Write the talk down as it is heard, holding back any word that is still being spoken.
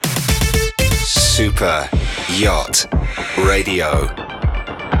Super Yacht Radio.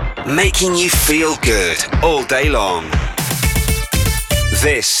 Making you feel good all day long.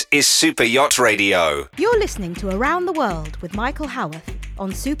 This is Super Yacht Radio. You're listening to Around the World with Michael Howarth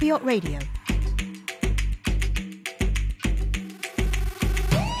on Super Yacht Radio.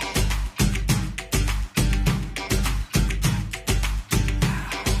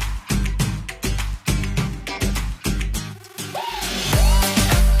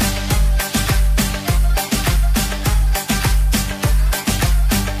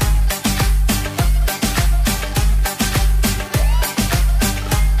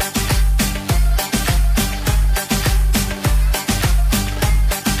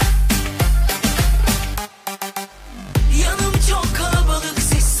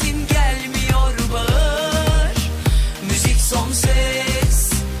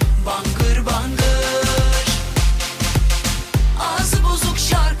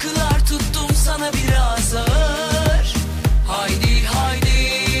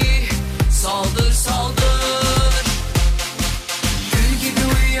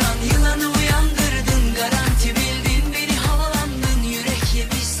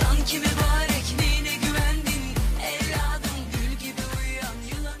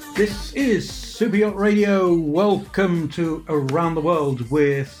 This is Super Yacht Radio. Welcome to Around the World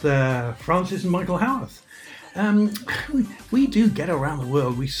with Francis and Michael Howarth. We do get around the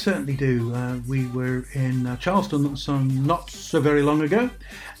world, we certainly do. We were in Charleston not so very long ago,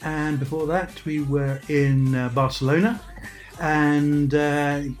 and before that we were in Barcelona, and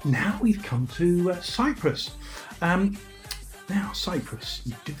now we've come to Cyprus. Now Cyprus,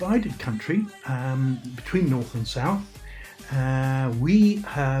 divided country between north and south. We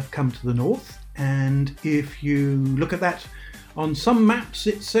have come to the north, and if you look at that on some maps,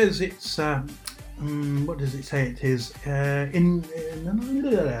 it says it's what does it say it is?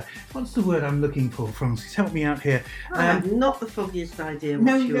 What's the word I'm looking for, Francis? Help me out here. I have not the foggiest idea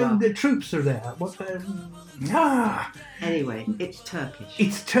what you are. The troops are there. Anyway, it's Turkish.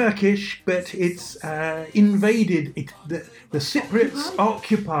 It's Turkish, but it's invaded. The Cypriots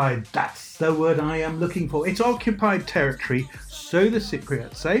occupied. That's the word I am looking for. It's occupied territory, so the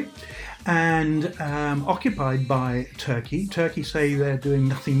Cypriots say, and occupied by Turkey. Turkey say they're doing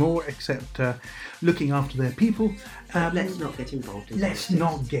nothing more except looking after their people. Let's not get involved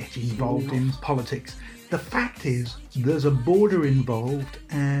in politics. The fact is, there's a border involved,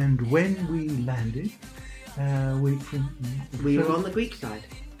 and when we landed, we were on the Greek side.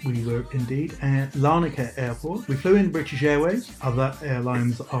 We were indeed at Larnaca Airport. We flew in British Airways. Other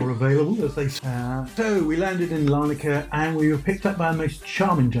airlines are available, as they say. So we landed in Larnaca, and we were picked up by a most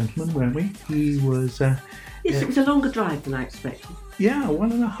charming gentleman, weren't we? He was... Yes, it was a longer drive than I expected. Yeah,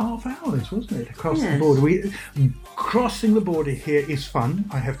 1.5 hours, wasn't it, across the border? Crossing the border here is fun,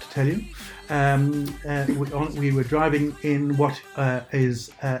 I have to tell you. We were driving in what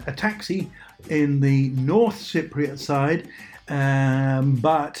is a taxi in the North Cypriot side,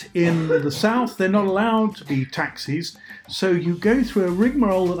 but in the south they're not allowed to be taxis, so you go through a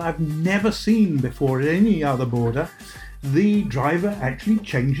rigmarole that I've never seen before at any other border. The driver actually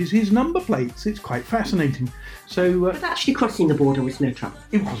changes his number plates. It's quite fascinating. So, but actually crossing the border was no trouble.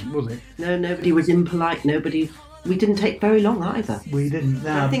 It wasn't, was it? No, nobody was impolite. We didn't take very long either. We didn't.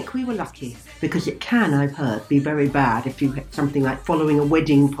 I think we were lucky, because it can, I've heard, be very bad if you had something like following a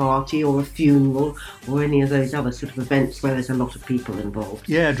wedding party or a funeral or any of those other sort of events where there's a lot of people involved.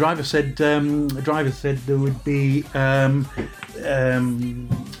 Yeah, driver said there would be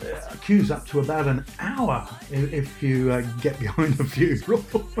queues up to about an hour if you get behind a funeral.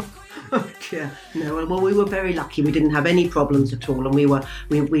 Yeah. No, well, we were very lucky. We didn't have any problems at all, and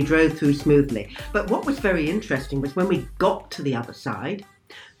we drove through smoothly. But what was very interesting was when we got to the other side,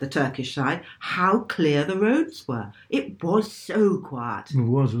 the Turkish side, how clear the roads were. It was so quiet. It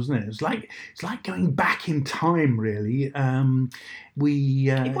was, wasn't it? It's like going back in time, really.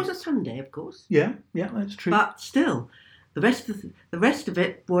 It was a Sunday, of course. Yeah, that's true. But still, the rest of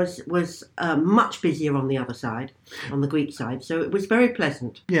it was much busier on the other side, on the Greek side. So it was very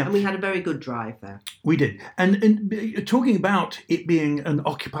pleasant. Yeah. And we had a very good drive there. We did. And talking about it being an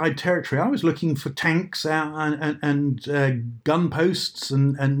occupied territory, I was looking for tanks and gun posts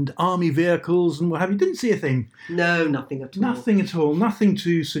and army vehicles and what have you. Didn't see a thing. No, nothing at all. Nothing at all. Nothing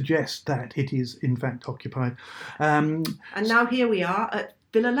to suggest that it is in fact occupied. And now here we are at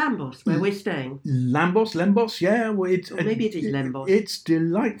Villa Lambos, where we're staying. Lambos, yeah. Well, maybe it is Lambos. It's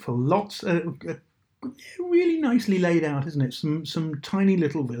delightful. Lots, really nicely laid out, isn't it? Some tiny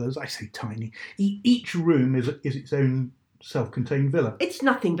little villas. I say tiny. Each room is its own self-contained villa. It's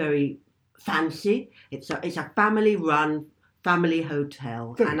nothing very fancy. It's a family-run family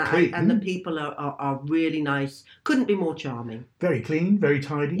hotel, Very and clean. and the people are really nice. Couldn't be more charming. Very clean, very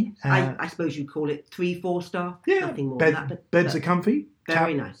tidy. I suppose you'd call it 3-4 star. Yeah, Nothing more than that. But beds are comfy.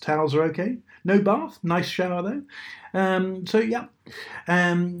 Very nice. Towels are okay. No bath. Nice shower though. So yeah,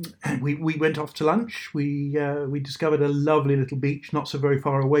 we went off to lunch. We discovered a lovely little beach not so very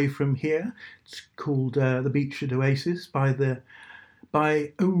far away from here. It's called the beach at Oasis by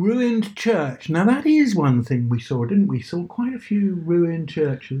a ruined church. Now that is one thing we saw, didn't we? Saw quite a few ruined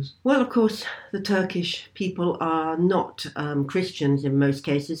churches. Well, of course, the Turkish people are not Christians in most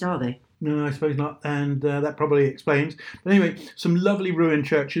cases, are they? No, I suppose not, and that probably explains. But anyway, some lovely ruined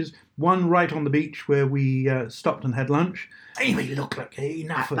churches. One right on the beach where we stopped and had lunch. Anyway, look,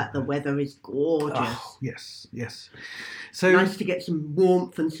 enough of But the weather is gorgeous. Oh, yes. So Nice to get some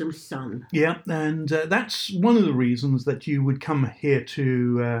warmth and some sun. yeah, and that's one of the reasons that you would come here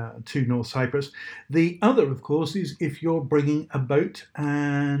to North Cyprus. The other, of course, is if you're bringing a boat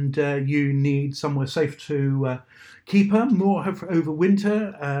and you need somewhere safe to keep her, more over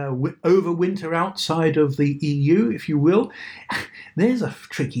winter outside of the EU, if you will. There's a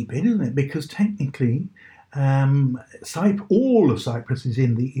tricky bit, isn't it? Because technically, all of Cyprus is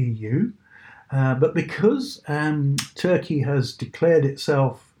in the EU. But because Turkey has declared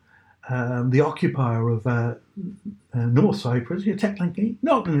itself the occupier of North Cyprus, you're technically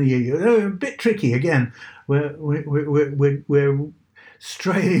not in the EU. A bit tricky again. We're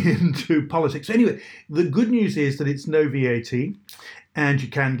straying into politics. Anyway, the good news is that it's no VAT, and you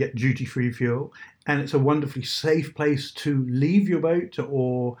can get duty-free fuel. And it's a wonderfully safe place to leave your boat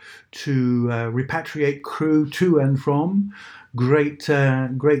or to repatriate crew to and from. Great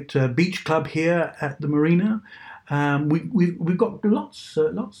beach club here at the marina. We've got lots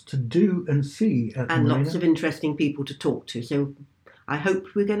to do and see at the marina. And lots of interesting people to talk to. So I hope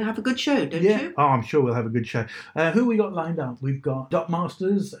we're going to have a good show, don't you? Oh, I'm sure we'll have a good show. Who we got lined up? We've got Doc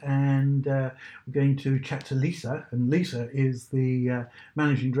Masters, and we're going to chat to Lisa. And Lisa is the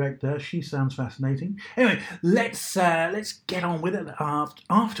managing director. She sounds fascinating. Anyway, let's get on with it.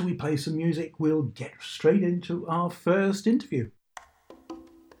 After we play some music, we'll get straight into our first interview.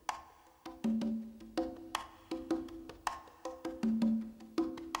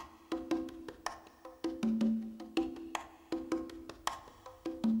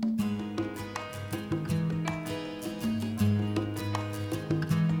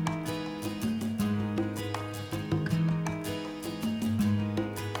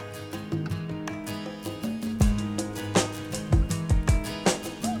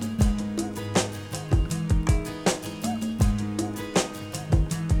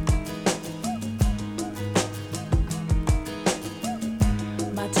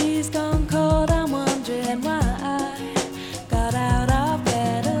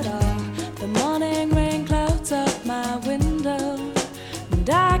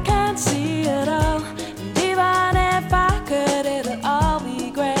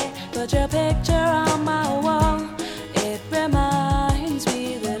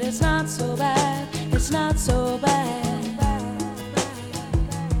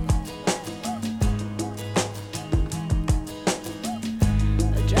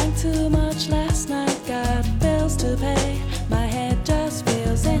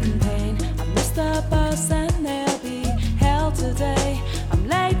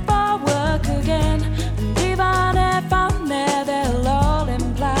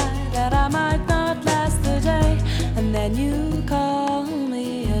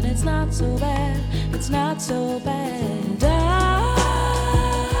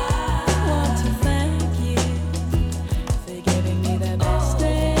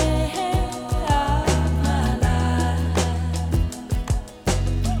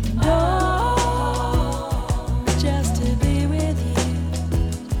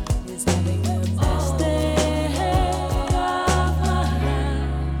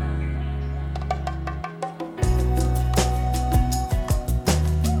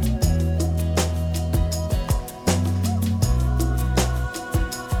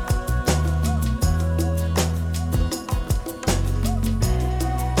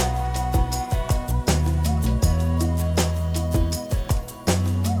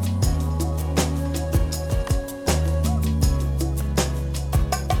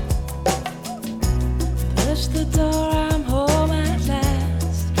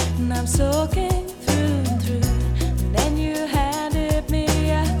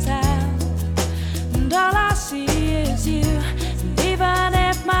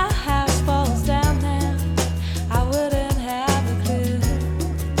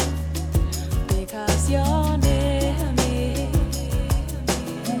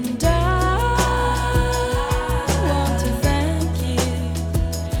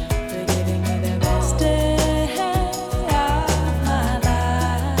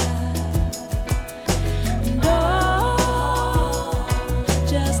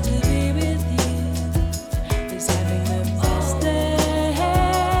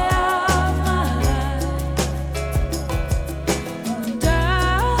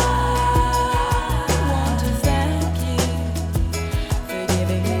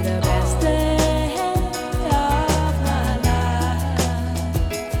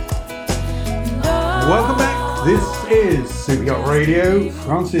 Welcome back. This is Super Yacht Radio.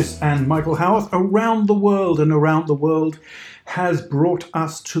 Francis and Michael Howarth around the world, and around the world has brought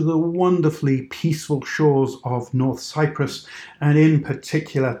us to the wonderfully peaceful shores of North Cyprus, and in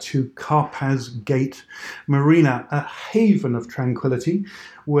particular to Karpaz Gate Marina, a haven of tranquility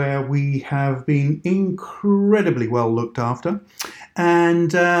where we have been incredibly well looked after. And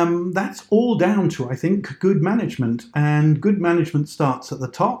that's all down to, I think, good management. And good management starts at the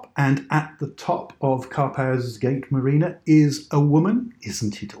top. And at the top of Karpaz Gate Marina is a woman.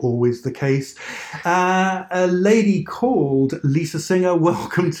 Isn't it always the case? A lady called Lisa Singer.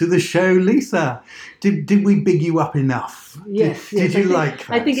 Welcome to the show, Lisa. Did we big you up enough? Yes. Did you like that?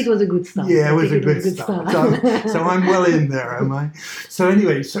 I think it was a good start. Yeah, it was a good start. So I'm well in there, am I? So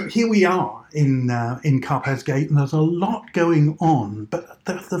anyway, so here we are in Karpaz Gate, and there's a lot going on. But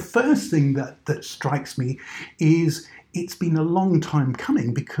the first thing that strikes me is it's been a long time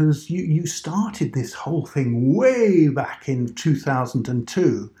coming, because you started this whole thing way back in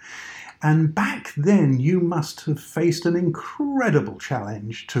 2002. And back then, you must have faced an incredible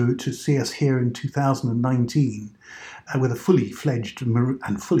challenge to see us here in 2019 with a fully fledged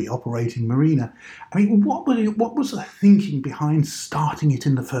and fully operating marina. I mean, what was the thinking behind starting it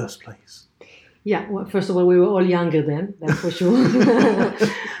in the first place? Yeah, well, first of all, we were all younger then, that's for sure.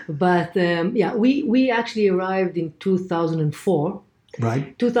 But we actually arrived in 2004.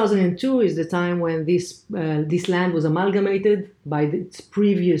 Right. 2002 is the time when this land was amalgamated by its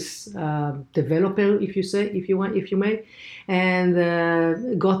previous developer, if you may,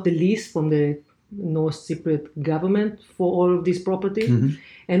 and got the lease from the North Cypriot government for all of this property. Mm-hmm.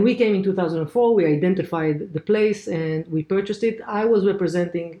 And we came in 2004. We identified the place and we purchased it. I was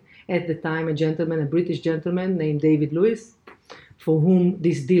representing at the time a British gentleman named David Lewis, for whom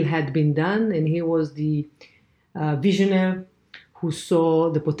this deal had been done, and he was the visionary who saw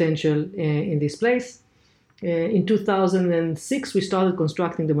the potential in this place. In 2006, we started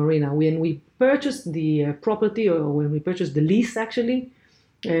constructing the marina. When we purchased the property, or when we purchased the lease, actually,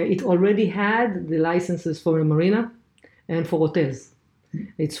 it already had the licenses for a marina and for hotels.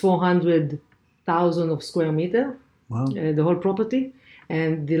 It's 400,000 of square meter, wow. The whole property,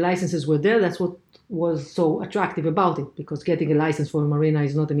 and the licenses were there. That's what was so attractive about it, because getting a license for a marina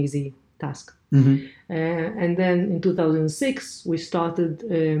is not an easy task. Mm-hmm. And then in 2006 we started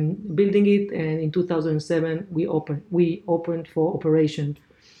building it, and in 2007 we opened for operation.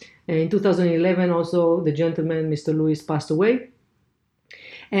 In 2011 also the gentleman, Mr. Lewis, passed away,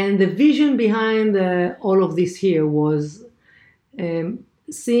 and the vision behind all of this here was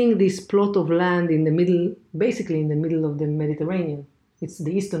seeing this plot of land basically in the middle of the Mediterranean. It's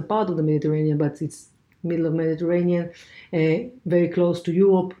the eastern part of the Mediterranean, but it's middle of Mediterranean, very close to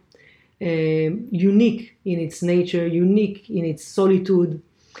Europe. Unique in its nature, unique in its solitude,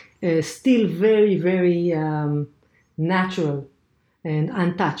 still very, very natural and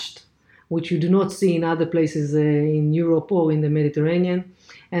untouched, which you do not see in other places in Europe or in the Mediterranean.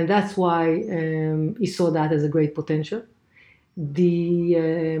 And that's why he saw that as a great potential.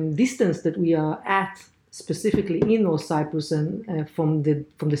 The distance that we are at, specifically in North Cyprus and from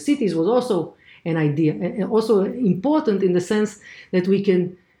the cities, was also an idea, and also important in the sense that we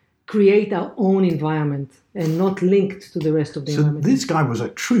can create our own environment and not linked to the rest of the environment. So this guy was a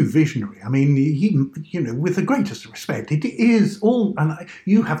true visionary. I mean, he, with the greatest respect, it is all, and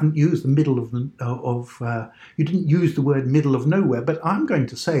you haven't used the middle you didn't use the word middle of nowhere, but I'm going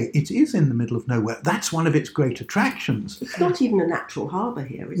to say it is in the middle of nowhere. That's one of its great attractions. It's not even a natural harbour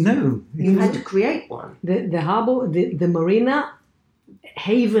here, is it? No. You had to create one. The harbour, the marina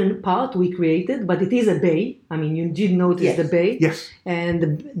haven part we created, but it is a bay. I mean, you did notice yes. the bay. Yes.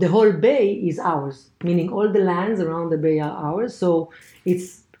 And the whole bay is ours, meaning all the lands around the bay are ours. So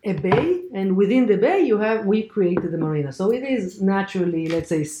it's a bay, and within the bay we created the marina. So it is naturally, let's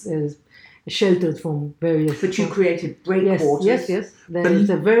say, sheltered from various... But you created breakwaters. Yes. Then it's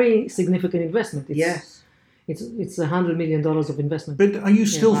a very significant investment. Yes. It's $100 million of investment. But are you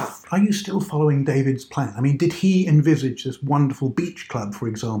still following David's plan? I mean, did he envisage this wonderful beach club, for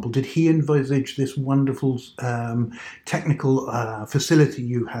example? Did he envisage this wonderful technical facility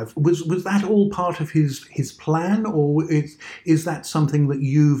you have? Was that all part of his plan, or is that something that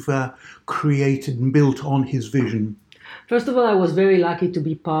you've created and built on his vision? First of all, I was very lucky to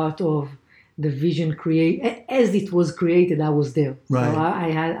be part of the vision as it was created. I was there. Right. So I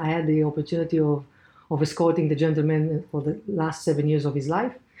had the opportunity of escorting the gentleman for the last 7 years of his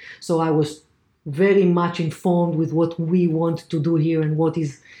life. So I was very much informed with what we want to do here and what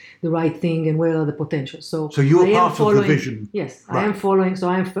is the right thing and where are the potentials. So you are part of the vision. Yes, right. I am following. So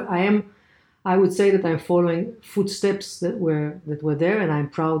I am I would say that I'm following footsteps that were there, and I'm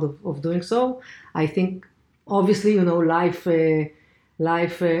proud of doing so. I think, obviously, life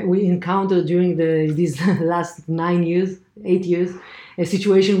we encountered during these last 8 years, a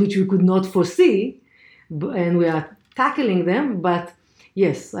situation which we could not foresee, and we are tackling them. But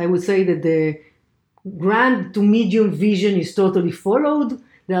yes, I would say that the grand to medium vision is totally followed.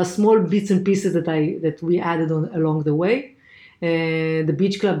 There are small bits and pieces that we added on along the way. The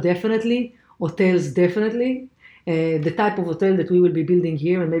beach club definitely, hotels definitely. The type of hotel that we will be building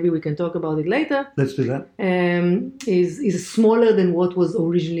here, and maybe we can talk about it later. Let's do that. Is smaller than what was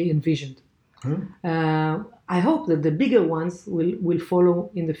originally envisioned. I hope that the bigger ones will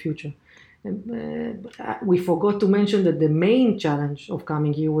follow in the future. We forgot to mention that the main challenge of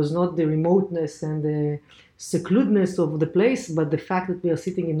coming here was not the remoteness and the secludedness of the place, but the fact that we are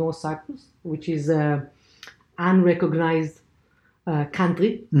sitting in North Cyprus, which is an unrecognized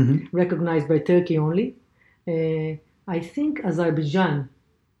country, recognized by Turkey only. I think Azerbaijan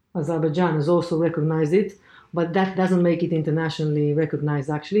has also recognized it, but that doesn't make it internationally recognized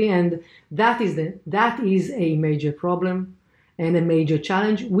actually, and that is a major problem and a major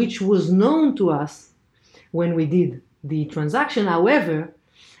challenge, which was known to us when we did the transaction. However,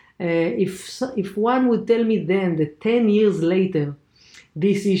 if one would tell me then that 10 years later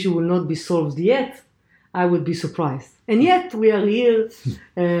this issue will not be solved yet, I would be surprised. And yet we are here.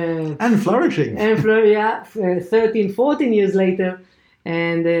 And flourishing. 13, 14 years later.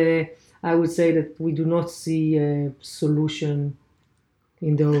 And I would say that we do not see a solution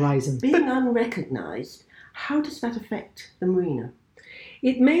in the horizon. Being unrecognized, how does that affect the marina?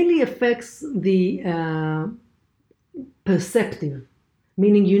 It mainly affects the perceptive,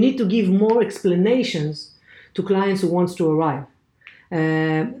 meaning you need to give more explanations to clients who wants to arrive.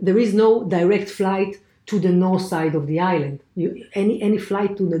 There is no direct flight to the north side of the island. Any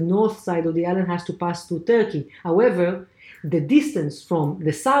flight to the north side of the island has to pass through Turkey. However, the distance from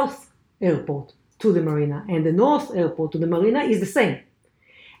the south airport to the marina and the north airport to the marina is the same.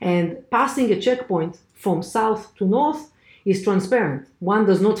 And passing a checkpoint from south to north is transparent. One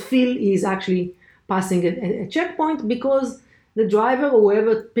does not feel he is actually passing a checkpoint because the driver or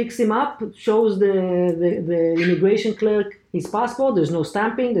whoever picks him up shows the immigration clerk his passport. There's no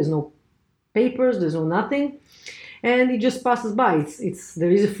stamping, there's no papers, there's no nothing, and it just passes by.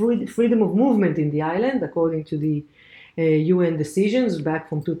 There is a freedom of movement in the island according to the UN decisions back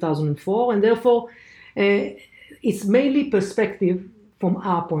from 2004, and therefore it's mainly perspective from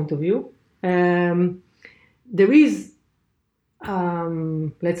our point of view. There is,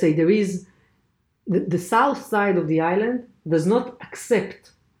 let's say, the south side of the island does not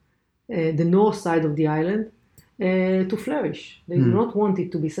accept the north side of the island to flourish. They do not want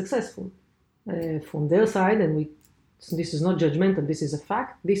it to be successful. From their side, and this is not judgmental, this is a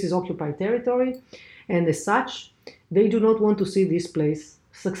fact, this is occupied territory, and as such, they do not want to see this place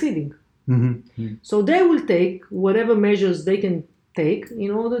succeeding. So they will take whatever measures they can take in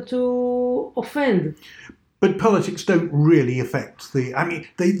order to offend. But politics don't really affect they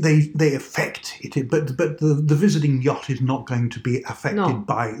affect it, but the visiting yacht is not going to be affected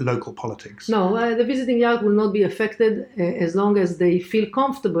by local politics. No, the visiting yacht will not be affected as long as they feel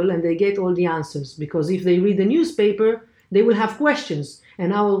comfortable and they get all the answers. Because if they read the newspaper, they will have questions.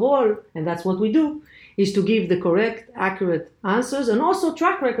 And our role, and that's what we do, is to give the correct, accurate answers and also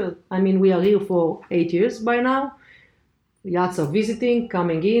track record. I mean, we are here for 8 years by now. Yachts are visiting,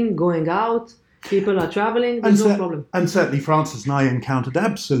 coming in, going out. People are traveling, there's no problem. And certainly Francis and I encountered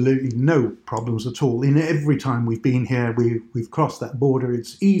absolutely no problems at all. In every time we've been here, we've crossed that border.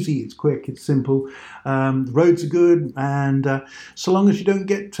 It's easy, it's quick, it's simple. The roads are good, and so long as you don't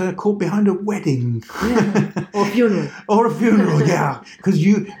get caught behind a wedding. Yeah. Or funeral. Or a funeral, yeah. Because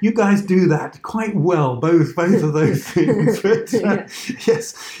you guys do that quite well, both of those things. But,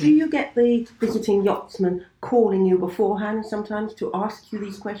 yes. Do you get the visiting yachtsman calling you beforehand sometimes to ask you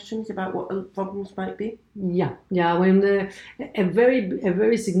these questions about what the problems might be? Yeah. When a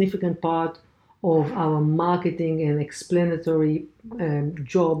very significant part of our marketing and explanatory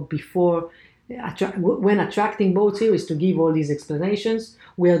job before when attracting boats here is to give all these explanations.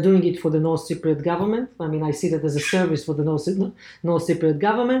 We are doing it for the North Cypriot government. I mean, I see that as a service for the North Cypriot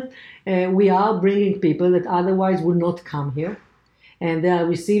government. We are bringing people that otherwise would not come here, and they are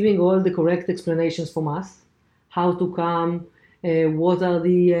receiving all the correct explanations from us. How to come, what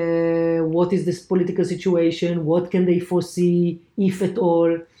is this political situation, what can they foresee, if at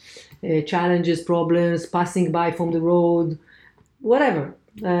all, challenges, problems, passing by from the road, whatever.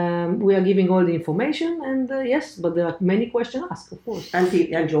 We are giving all the information, and yes, but there are many questions asked, of course. And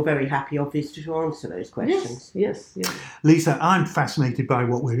you're very happy, obviously, to answer those questions. Yes. Lisa, I'm fascinated by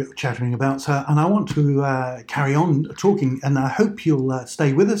what we're chattering about, and I want to carry on talking, and I hope you'll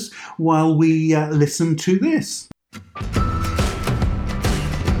stay with us while we listen to this.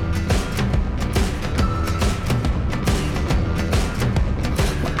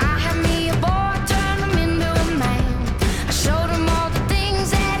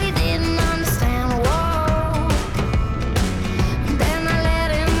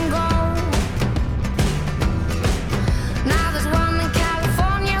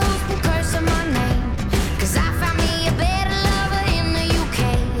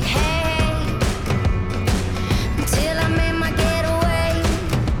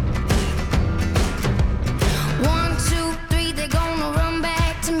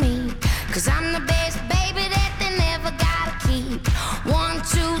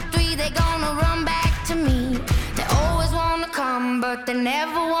 But they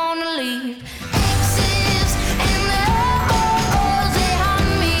never wanna leave.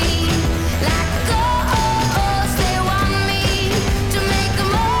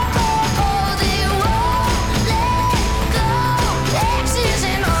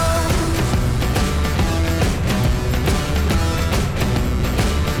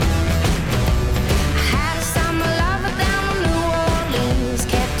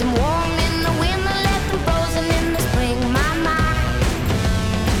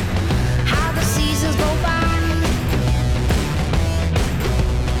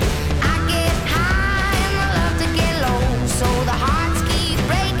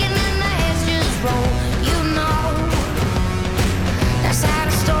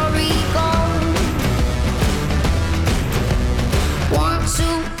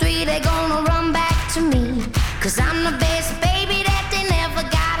 Cause I'm the best baby that they never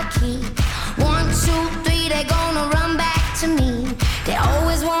gotta keep. 1, 2, 3, they gonna run back to me. They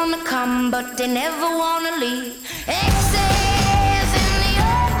always wanna come, but they never wanna leave. Excess in the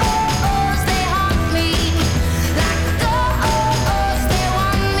O's, they haunt me. Like the O's, they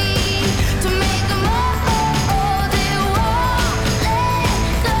want me to make them they won't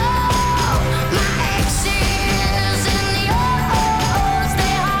let go. My exes in the O's,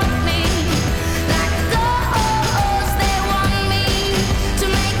 they haunt me. Like the O's, they want me to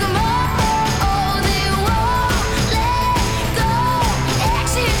make them they won't let go.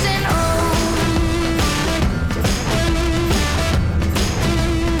 Exes and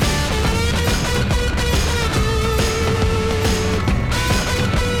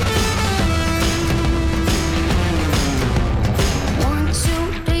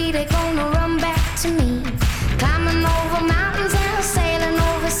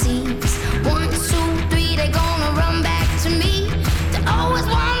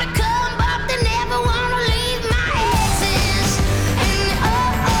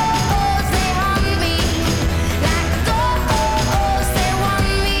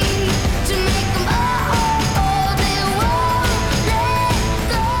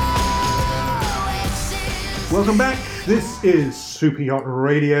Welcome back. This is Super Yacht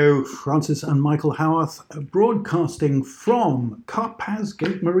Radio. Francis and Michael Howarth broadcasting from Karpaz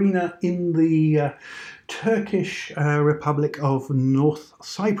Gate Marina in the Turkish Republic of North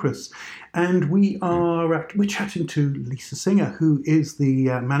Cyprus. And we're chatting to Lisa Singer, who is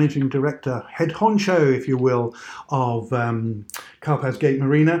the managing director, head honcho, if you will, of Karpaz Gate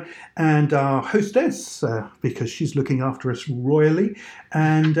Marina, and our hostess, because she's looking after us royally.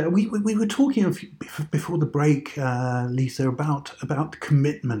 And we were talking before the break, Lisa, about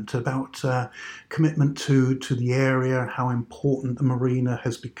commitment, commitment to the area, how important the marina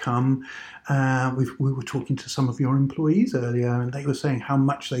has become. We were talking to some of your employees earlier, and they were saying how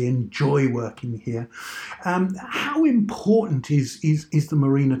much they enjoy working here. How important is the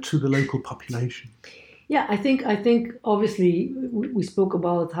marina to the local population? Yeah, I think obviously we spoke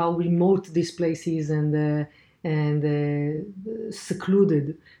about how remote this place is and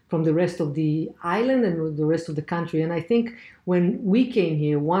secluded from the rest of the island and the rest of the country. And I think when we came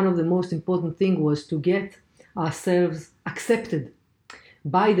here, one of the most important things was to get ourselves accepted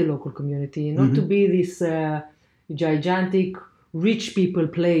by the local community, not to be this gigantic rich people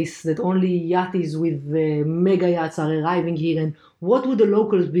place that only yachties with mega yachts are arriving here, and what would the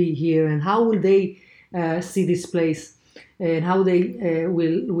locals be here and how will they see this place and how they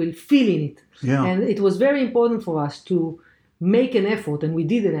will feel in it. Yeah. And it was very important for us to make an effort, and we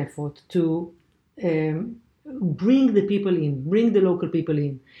did an effort to bring the people in, bring the local people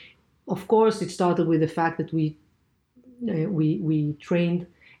in. Of course, it started with the fact that we trained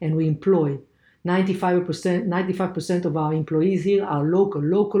and we employ 95% of our employees here are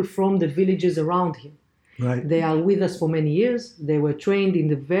local from the villages around here. Right. They are with us for many years. They were trained in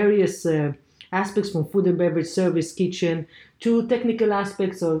the various aspects, from food and beverage service, kitchen, to technical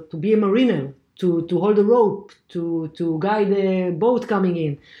aspects, or to be a mariner, to hold a rope, to guide a boat coming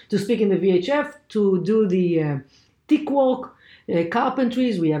in, to speak in the VHF, to do the thick work,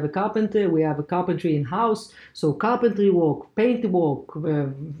 carpentries. We have a carpentry in-house. So carpentry work, paint work,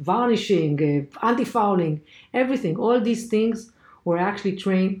 varnishing, anti-fouling, everything. All these things were actually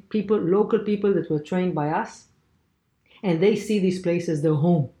trained people, local people that were trained by us, and they see this place as their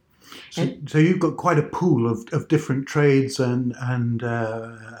home. So you've got quite a pool of different trades and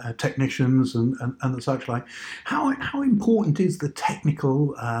technicians and the such like. How important is the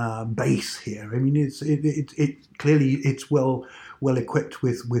technical base here? I mean, it clearly it's well equipped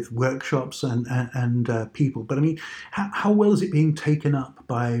with workshops and people. But I mean, how well is it being taken up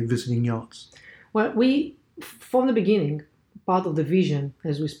by visiting yachts? Well, we from the beginning, part of the vision,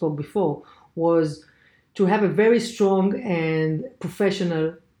 as we spoke before, was to have a very strong and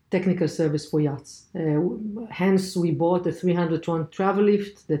professional technical service for yachts. Hence, we bought a 300-ton travel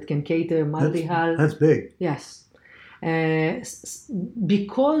lift that can cater multi-hull. That's big. Yes.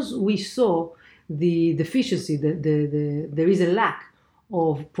 Because we saw the deficiency, there is a lack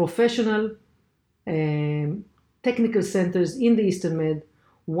of professional technical centers in the Eastern Med.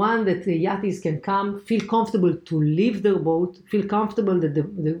 One, that the yachties can come, feel comfortable to leave their boat, feel comfortable that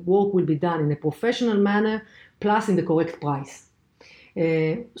the work will be done in a professional manner, plus in the correct price.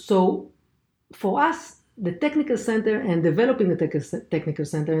 So for us, the technical center and developing the technical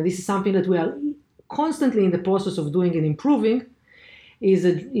center, and this is something that we are constantly in the process of doing and improving, is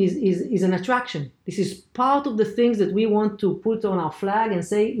an attraction. This is part of the things that we want to put on our flag and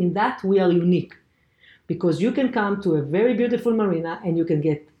say, in that we are unique. Because you can come to a very beautiful marina and you can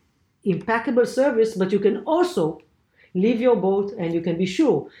get impeccable service, but you can also leave your boat and you can be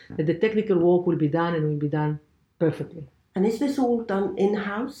sure that the technical work will be done and will be done perfectly. And is this all done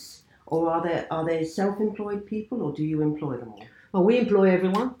in-house, or are they self-employed people, or do you employ them all? Well, we employ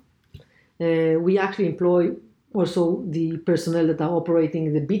everyone. We actually employ also the personnel that are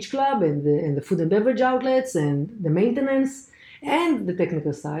operating the beach club and the food and beverage outlets and the maintenance and the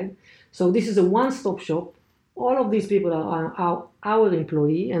technical side. So this is a one-stop shop. All of these people are our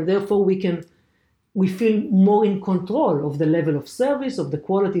employee, and therefore we feel more in control of the level of service, of the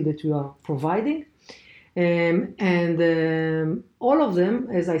quality that we are providing. All of them,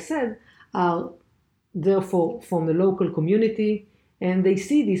 as I said, are therefore from the local community, and they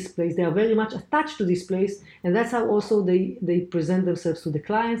see this place. They are very much attached to this place, and that's how also they present themselves to the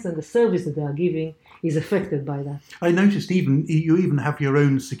clients, and the service that they are giving is affected by that. I noticed you even have your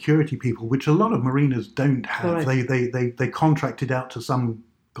own security people, which a lot of marinas don't have. They contract it out to some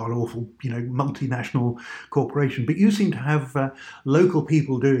god-awful, multinational corporation. But you seem to have local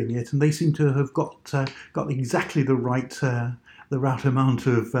people doing it, and they seem to have got exactly the right amount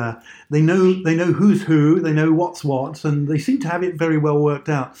of. They know who's who, they know what's what, and they seem to have it very well worked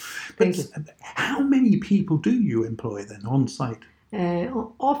out. But Thank you. How many people do you employ then on site?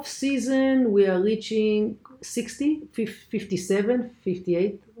 Off season, we are reaching 60, 57,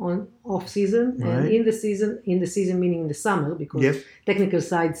 58 on off season, Right. and in the season meaning in the summer, because Yes. technical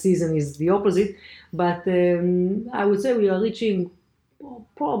side season is the opposite. But I would say we are reaching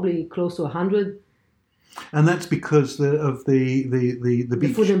probably close to 100. And that's because of the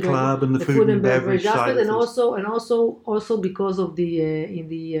beach club and the food and beverage side, aspect, and also because of the in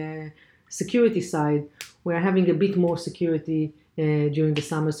the security side, we're having a bit more security during the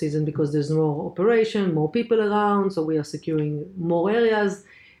summer season because there's more operation, more people around, so we are securing more areas.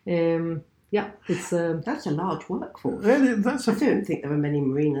 It's That's a large workforce. I I don't think there are many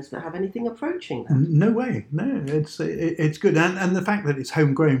marinas that have anything approaching that. No way. No, it's good, and the fact that it's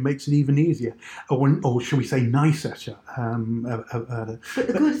homegrown makes it even easier, or shall we say nicer. But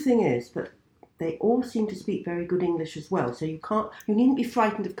the good thing is that they all seem to speak very good English as well. So you needn't be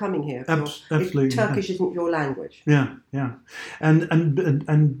frightened of coming here Absolutely, if Turkish isn't your language. Yeah, and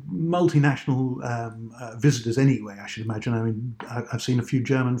multinational visitors anyway. I should imagine. I mean, I've seen a few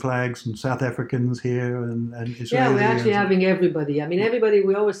German flags and South Africans here and Israeli. Yeah, we're actually having everybody. I mean, everybody.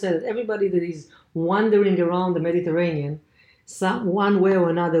 We always said that everybody that is wandering around the Mediterranean, one way or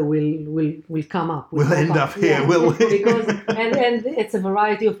another will come up. We'll end up here. Yeah. Will we? Because and it's a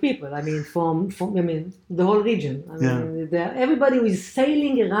variety of people. I mean, from the whole region. I mean, everybody who is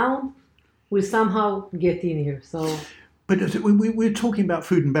sailing around will somehow get in here. So. But we're talking about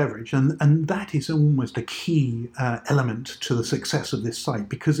food and beverage, and that is almost a key element to the success of this site,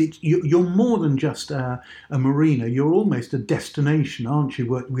 because you're more than just a marina. You're almost a destination, aren't you?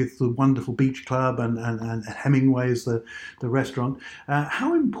 With the wonderful beach club and Hemingway's the restaurant.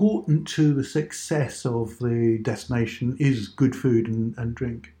 How important to the success of the destination is good food and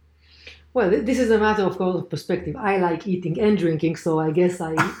drink? Well, this is a matter, of course, of perspective. I like eating and drinking, so I guess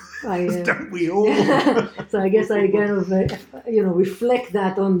don't we all? So I guess I kind of, reflect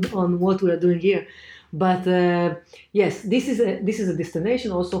that on what we are doing here. But yes, this is a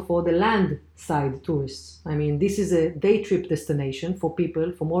destination also for the land side tourists. I mean, this is a day trip destination for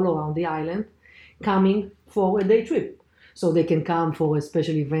people from all around the island coming for a day trip. So they can come for a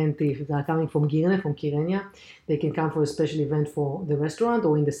special event if they are coming from Girne, from Kyrenia. They can come for a special event for the restaurant,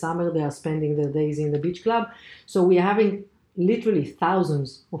 or in the summer they are spending their days in the beach club. So we are having literally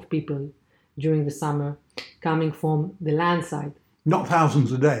thousands of people during the summer coming from the land side. Not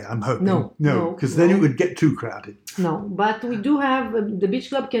thousands a day, I'm hoping. No, because then it would get too crowded. No, but we do have, the beach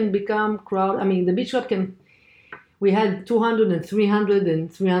club can become crowded. I mean, the beach club we had 200 and 300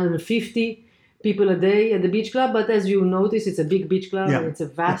 and 350 people a day at the beach club, but as you notice, it's a big beach club. Yeah. It's a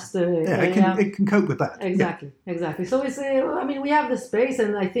vast area. It can cope with that. Exactly. So it's we have the space,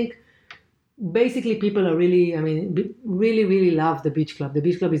 and I think basically people are really really love the beach club. The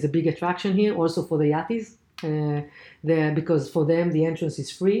beach club is a big attraction here, also for the yachties, because for them the entrance is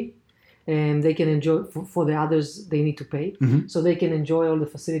free, and they can enjoy. For the others, they need to pay, so they can enjoy all the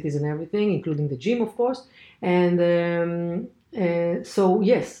facilities and everything, including the gym, of course, and. So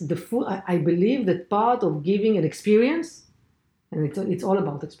yes, the food. I believe that part of giving an experience, and it's all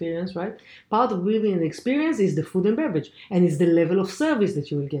about experience, right? Part of giving an experience is the food and beverage, and it's the level of service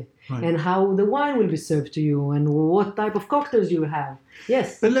that you will get, right, and how the wine will be served to you, and what type of cocktails you will have.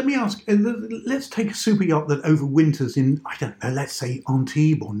 Yes. But let me ask. Let's take a super yacht that overwinters in, I don't know, let's say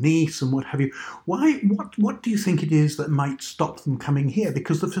Antibes or Nice and what have you. Why? What do you think it is that might stop them coming here?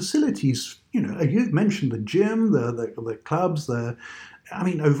 Because the facilities. You mentioned the gym, the clubs,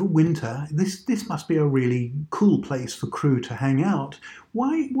 over winter, this must be a really cool place for crew to hang out.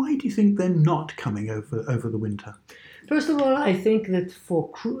 Why do you think they're not coming over the winter? First of all, I think that for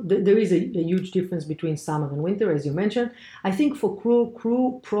crew, there is a huge difference between summer and winter, as you mentioned. I think for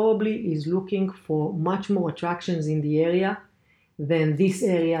crew probably is looking for much more attractions in the area than this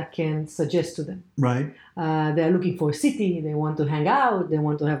area can suggest to them. Right. They're looking for a city, they want to hang out, they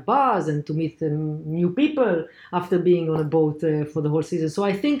want to have bars and to meet new people after being on a boat for the whole season. So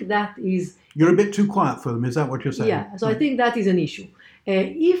I think that is... You're a bit too quiet for them, is that what you're saying? Yeah, so right. I think that is an issue.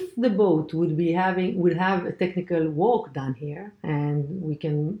 If the boat would have a technical work done here, and we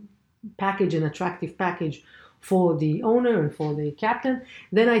can package an attractive package for the owner and for the captain,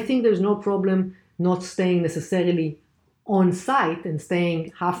 then I think there's no problem not staying necessarily on site and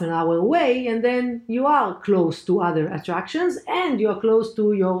staying half an hour away, and then you are close to other attractions and you are close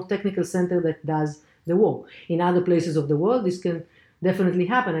to your technical center that does the work. In other places of the world, this can definitely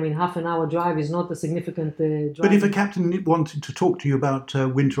happen. I mean, half an hour drive is not a significant drive. But if a captain wanted to talk to you about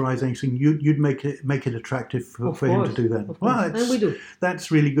winterization, you'd make it attractive for him to do that. Well, and we do. That's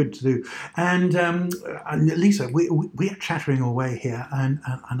really good to do. And Lisa, we are chattering away here, and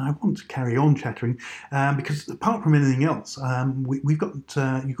I want to carry on chattering because apart from anything else,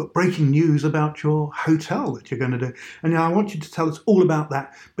 you've got breaking news about your hotel that you're going to do, and now I want you to tell us all about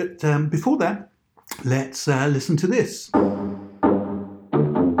that. But before that, let's listen to this.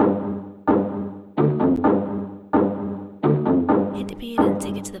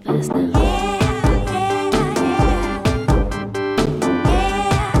 Take it to the verse now.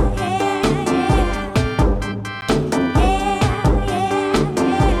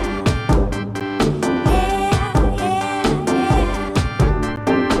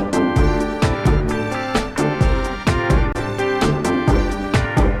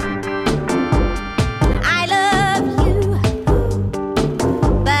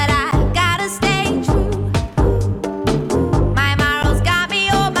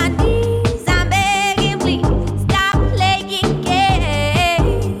 I'm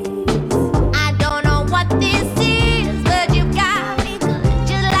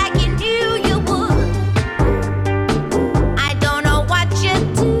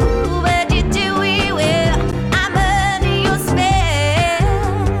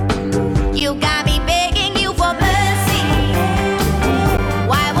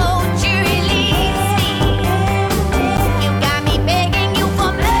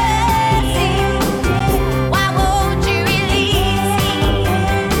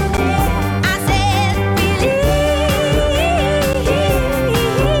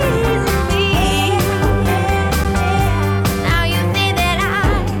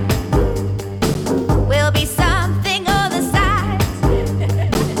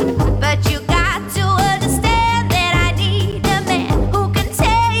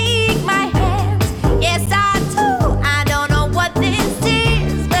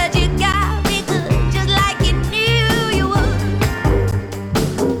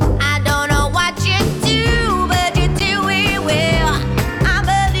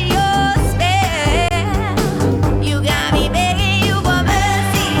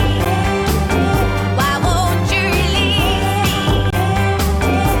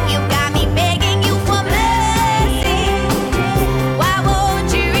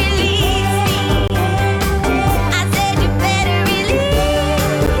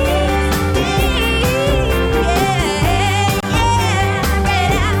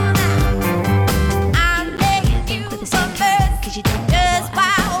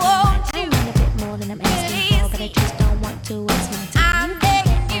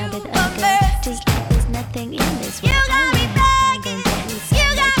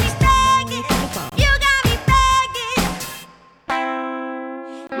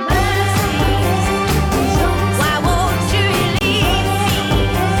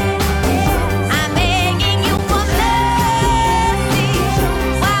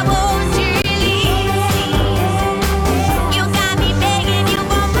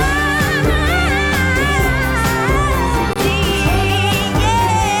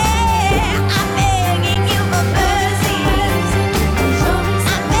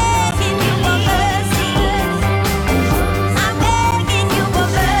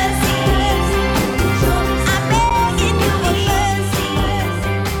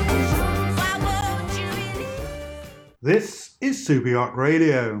This is Super Yacht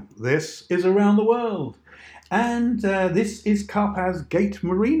Radio. This is Around the World. And this is Karpaz Gate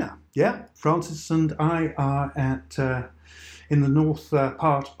Marina. Yeah, Francis and I are at in the north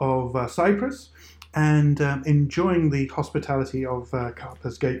part of Cyprus and enjoying the hospitality of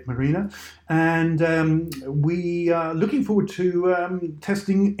Karpaz Gate Marina. And we are looking forward to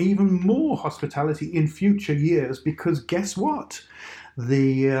testing even more hospitality in future years, because guess what?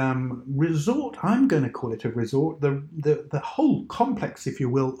 The resort, I'm going to call it a resort, the whole complex, if you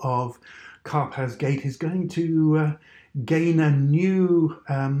will, of Karpaz Gate is going to gain a new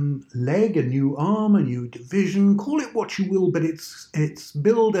leg, a new arm, a new division, call it what you will, but it's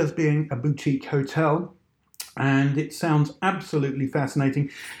billed as being a boutique hotel. And it sounds absolutely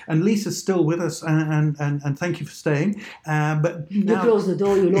fascinating. And Lisa's still with us, and thank you for staying. But now... You closed the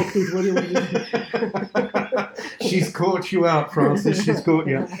door, you locked it. What do you want? She's caught you out, Francis. She's caught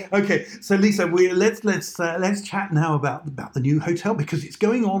you out. Okay, so Lisa, let's chat now about the new hotel, because it's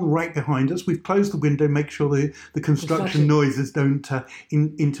going on right behind us. We've closed the window, make sure the construction noises don't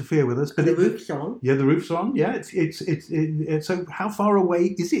interfere with us. But the roof's on. Yeah, the roof's on. Yeah, it's so how far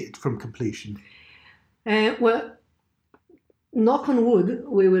away is it from completion? Well, knock on wood,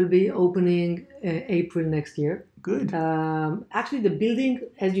 we will be opening April next year. Good. Actually, the building,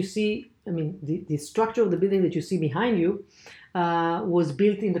 as you see, I mean, the structure of the building that you see behind you was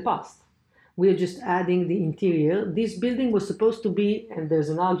built in the past. We are just adding the interior. This building was supposed to be, and there's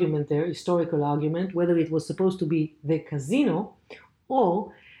an argument there, historical argument, whether it was supposed to be the casino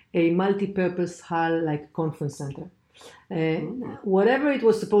or a multi-purpose hall like conference center. Whatever it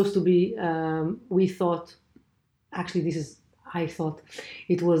was supposed to be, we thought, actually I thought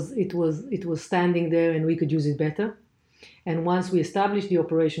it was standing there and we could use it better. And once we established the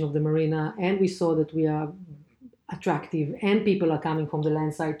operation of the marina and we saw that we are attractive and people are coming from the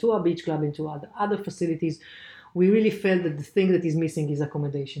land side to our beach club and to other facilities, we really felt that the thing that is missing is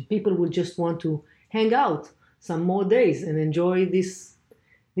accommodation. People will just want to hang out some more days and enjoy this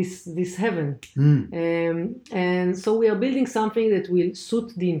heaven. And so we are building something that will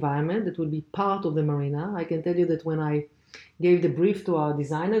suit the environment, that will be part of the marina. I can tell you that when I gave the brief to our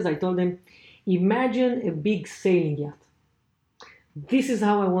designers, I told them, imagine a big sailing yacht. This is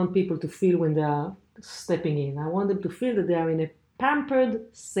how I want people to feel when they are stepping in. I want them to feel that they are in a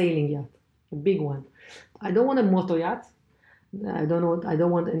pampered sailing yacht, a big one. I don't want a motor yacht. I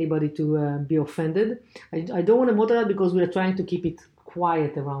don't want anybody to be offended. I don't want a motor yacht because we are trying to keep it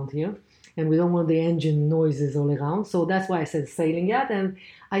quiet around here, and we don't want the engine noises all around. So that's why I said sailing yacht, and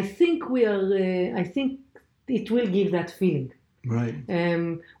I think I think it will give that feeling. Right.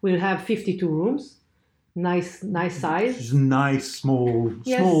 We'll have 52 rooms, nice size. It's nice, small,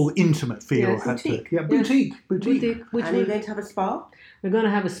 intimate feel. Yes. Boutique. Yeah, boutique. Which and you're going to have a spa? We're going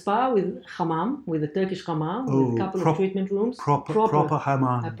to have a spa with hammam, with a Turkish hammam, with a couple of treatment rooms. Proper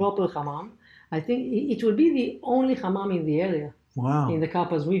hammam. A proper hammam. I think it will be the only hammam in the area. Wow. In the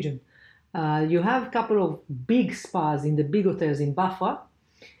Karpaz region. You have a couple of big spas in the big hotels in Bafra,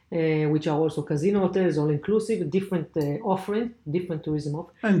 which are also casino hotels, all inclusive, different offering, different tourism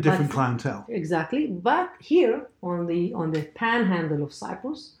offering. And different clientele. Exactly. But here on the panhandle of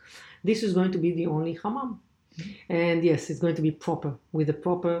Cyprus, this is going to be the only hammam. And yes, it's going to be proper, with a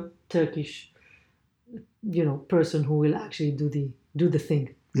proper Turkish, person who will actually do the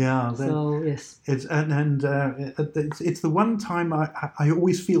thing. Yeah. So yes, it's it's the one time I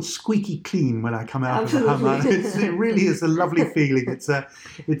always feel squeaky clean when I come out Absolutely. of the hammam. It really is a lovely feeling. It's a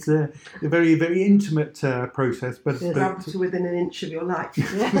very, very intimate process, but to within an inch of your life.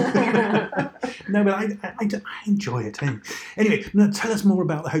 No, but I enjoy it. Anyway, now tell us more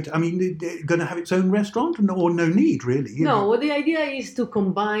about the hotel. I mean, going to have its own restaurant, or no need really? No, well, the idea is to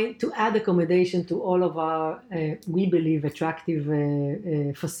add accommodation to all of our, we believe, attractive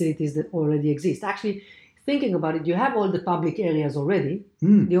facilities that already exist. Actually, thinking about it, you have all the public areas already.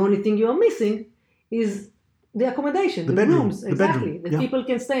 The only thing you are missing is the accommodation, the bedroom, rooms, exactly, that people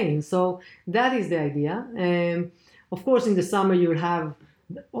can stay in. So that is the idea. Of course, in the summer you'll have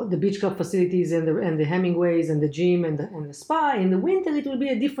the beach club facilities and the Hemingways and the gym and the spa. In the winter, it will be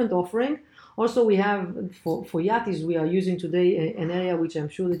a different offering. Also, we have for yachties, we are using today an area which I'm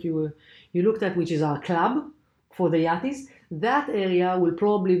sure that you looked at, which is our club for the yachties. That area will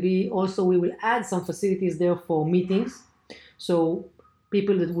probably be also, we will add some facilities there for meetings. So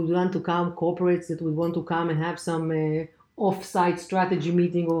people that would want to come, corporates that would want to come and have some off-site strategy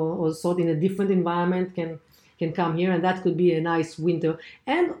meeting or sort in a different environment can come here, and that could be a nice winter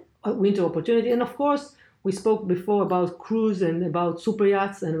opportunity. And of course, we spoke before about cruise and about super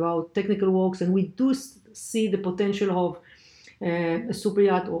yachts and about technical walks, and we do see the potential of a super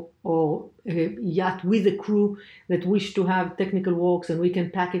yacht or a yacht with a crew that wish to have technical walks, and we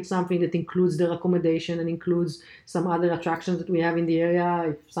can package something that includes their accommodation and includes some other attractions that we have in the area.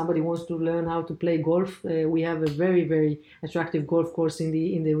 If somebody wants to learn how to play golf, we have a very, very attractive golf course in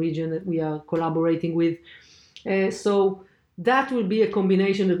the region that we are collaborating with. So that will be a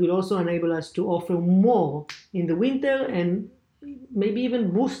combination that will also enable us to offer more in the winter and maybe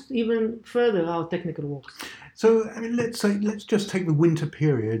even boost even further our technical walks. So, I mean, let's just take the winter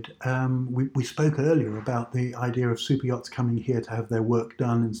period. We spoke earlier about the idea of super yachts coming here to have their work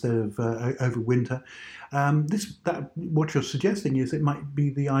done instead of over winter. What you're suggesting is it might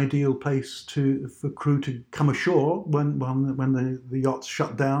be the ideal place for crew to come ashore when the yachts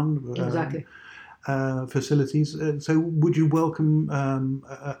shut down. Exactly. Facilities. So would you welcome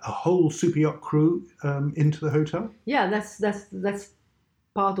a whole super yacht crew into the hotel? Yeah, that's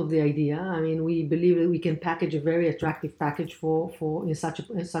part of the idea. I mean, we believe that we can package a very attractive package for in such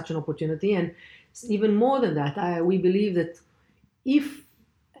an opportunity, and even more than that, we believe that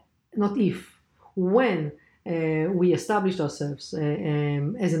when we established ourselves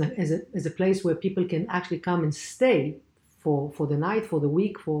as a place where people can actually come and stay for the night, for the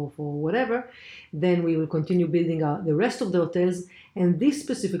week, for whatever, then we will continue building the rest of the hotels, and this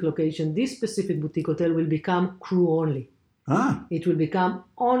specific location, this specific boutique hotel will become crew only. It will become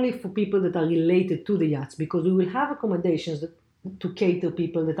only for people that are related to the yachts, because we will have accommodations to cater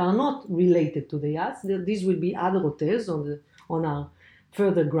people that are not related to the yachts. These will be other hotels on our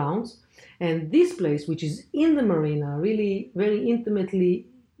further grounds, and this place, which is in the marina, really very intimately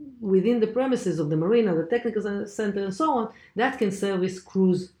within the premises of the marina, the technical center and so on, that can service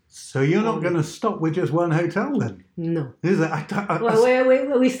crews. So you're not going to stop with just one hotel then? No. Is it?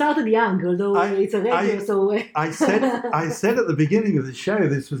 We started young, although it's a radio, I said at the beginning of the show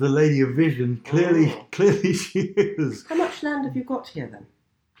this was a lady of vision. Clearly she is. How much land have you got here then?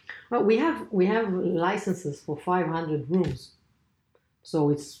 Well, we have licenses for 500 rooms.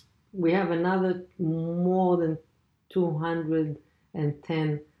 So we have another more than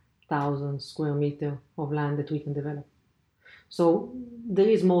 210,000 square meter of land that we can develop. So there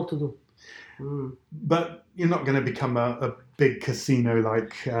is more to do. But you're not going to become a big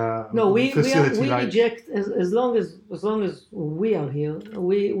casino-like facility. We reject as long as we are here.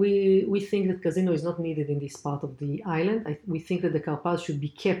 We think that casino is not needed in this part of the island. We think that the Karpaz should be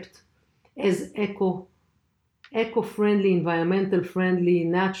kept as eco-friendly, environmental friendly,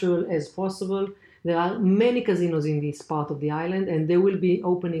 natural as possible. There are many casinos in this part of the island, and they will be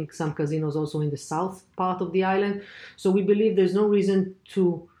opening some casinos also in the south part of the island. So we believe there's no reason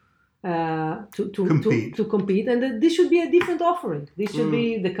to compete, and this should be a different offering. This should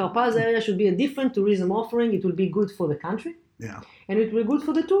be the Karpaz area should be a different tourism offering. It will be good for the country. Yeah. And it will be good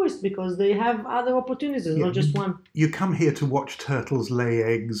for the tourists because they have other opportunities, not just one. You come here to watch turtles lay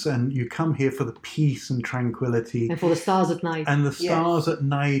eggs, and you come here for the peace and tranquility. And for the stars at night. And the stars at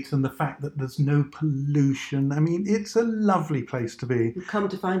night, and the fact that there's no pollution. I mean, it's a lovely place to be. You come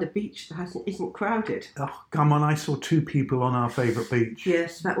to find a beach that isn't crowded. Oh, come on, I saw 2 people on our favourite beach.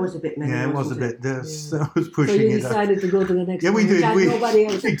 Yes, that was a bit many, it was a bit. I was pushing it. So you decided to go to the next one. Yeah, we did. Nobody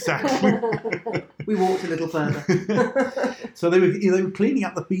else. Exactly. We walked a little further. So they were cleaning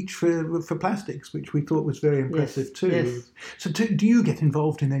up the beach for plastics, which we thought was very impressive too. Yes. So do you get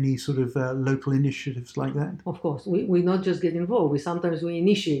involved in any sort of local initiatives like that? Of course. We not just get involved. Sometimes we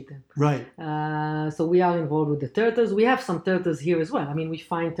initiate them. Right. So we are involved with the turtles. We have some turtles here as well. I mean, we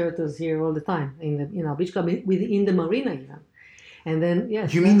find turtles here all the time in our beach club, in the marina even. And then,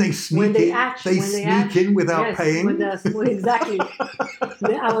 yes. Do you mean they sneak in? They sneak in without paying? Exactly.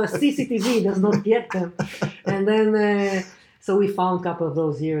 Our CCTV does not get them. And then, so we found a couple of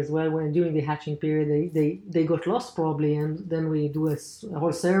those here as well. When during the hatching period, they got lost probably, and then we do a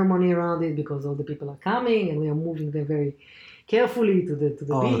whole ceremony around it because all the people are coming, and we are moving them very carefully to the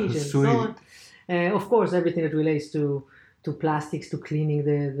beach and so on. Of course, everything that relates to plastics, to cleaning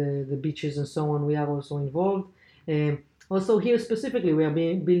the beaches and so on, we are also involved. Also here specifically, we are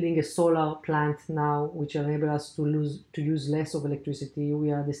building a solar plant now, which enable us to use less of electricity.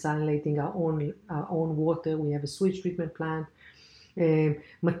 We are desalinating our own water. We have a sewage treatment plant.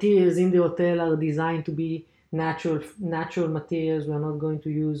 Materials in the hotel are designed to be natural materials. We are not going to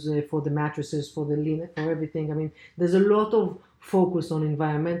use for the mattresses, for the linen, for everything. I mean, there's a lot of focus on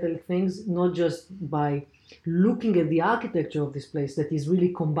environmental things, not just by looking at the architecture of this place that is really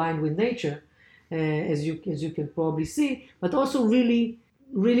combined with nature. As you can probably see, but also really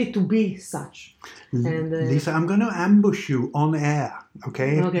to be such. And Lisa, I'm going to ambush you on air,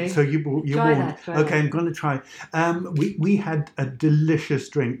 okay? Okay. So you try warned. that. Okay, I'm going to try. We had a delicious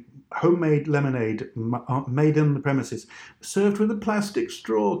drink homemade lemonade made on the premises, served with a plastic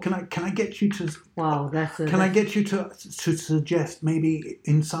straw. Can I get you to? Wow, Can I get you to suggest maybe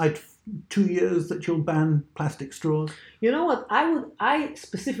inside 2 years that you'll ban plastic straws? You know what? I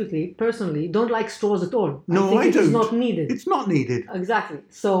specifically, personally, don't like straws at all. No, I think don't. It's not needed. It's not needed. Exactly.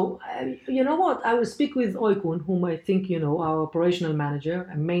 So, you know what? I will speak with Oikun, whom I think you know, our operational manager,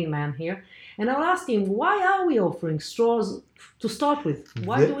 a main man here, and I'll ask him, why are we offering straws to start with?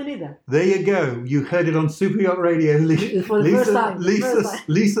 Why do we need that? There you go. You heard it on Super Yacht Radio. For the first time.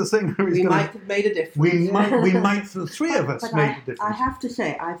 Lisa Singer is We gonna, might have made a difference. we might, the three of us But made I a difference. have to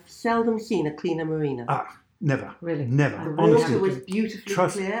say, I've seldom seen a cleaner marina. Never. Really? Never. The The Honestly. water was beautifully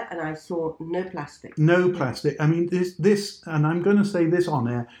Trust- clear, and I saw no plastic. No plastic. I mean, this, and I'm going to say this on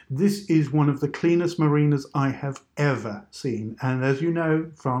air, this is one of the cleanest marinas I have ever seen. And as you know,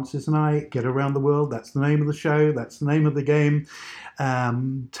 Francis and I get around the world. That's the name of the show. That's the name of the game.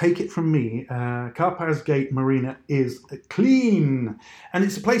 Take it from me. Carpaz Gate Marina is clean, and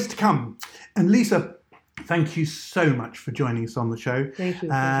it's a place to come. And Lisa, thank you so much for joining us on the show. Thank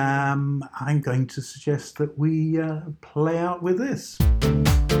you. I'm going to suggest that we play out with this.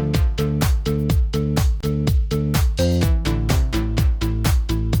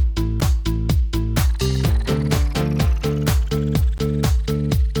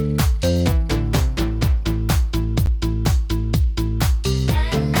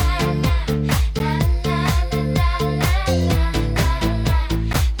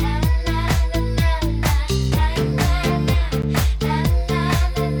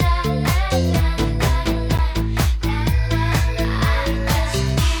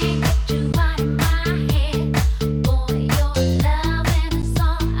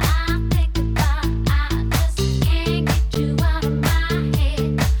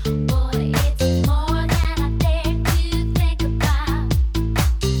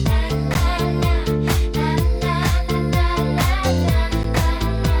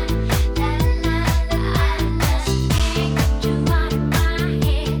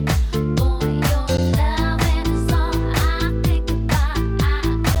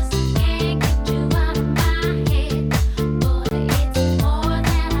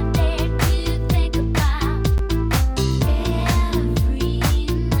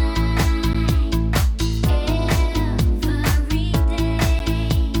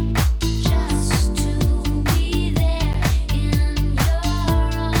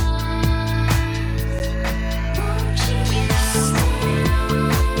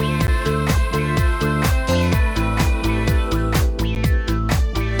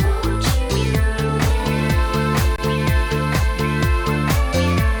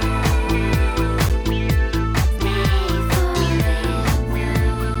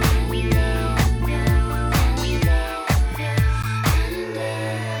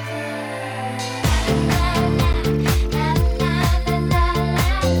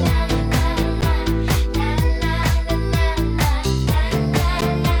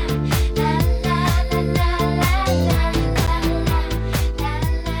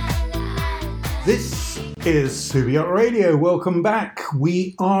 This is Super Yacht Radio. Welcome back.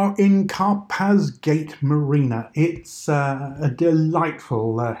 We are in Carpaz Gate Marina. It's a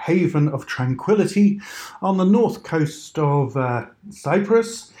delightful haven of tranquility on the north coast of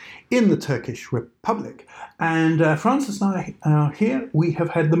Cyprus in the Turkish Republic. And Francis and I are here. We have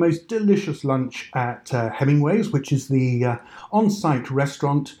had the most delicious lunch at Hemingway's, which is the on-site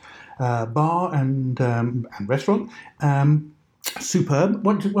restaurant, bar and restaurant. Superb.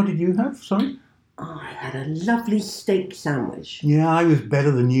 What did you have? Sorry? Oh, I had a lovely steak sandwich. Yeah, I was better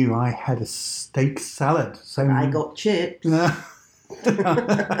than you. I had a steak salad. So I got chips. Yeah,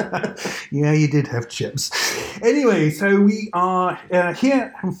 you did have chips. Anyway, so we are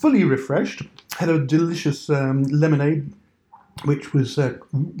here fully refreshed. Had a delicious lemonade, which was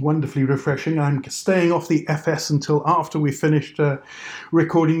wonderfly refreshing. I'm staying off the FS until after we finished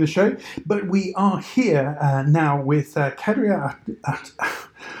recording the show. But we are here now with Kadriya.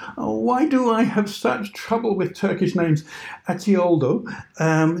 Why do I have such trouble with Turkish names? Atioldo.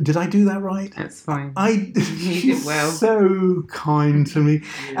 Did I do that right? That's fine. You did well. So kind to me.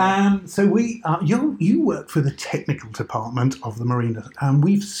 So we are, you work for the technical department of the marina, and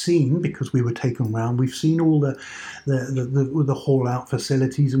we've seen, because we were taken around, we've seen all the haul out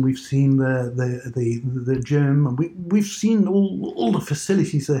facilities, and we've seen the gym, and we've seen all the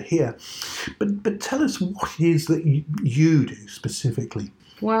facilities that are here. But tell us what it is that you do specifically.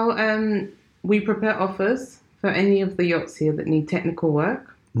 Well, we prepare offers for any of the yachts here that need technical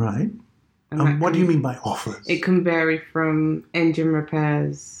work. Right. And And what do you mean by offers? It can vary from engine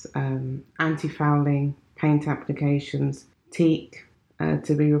repairs, anti-fouling, paint applications, teak,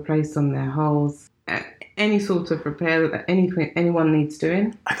 to be replaced on their hulls. Any sort of repair that anyone needs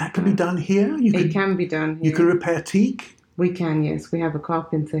doing. And that can be done here? It can be done here. You can repair teak? We can, yes. We have a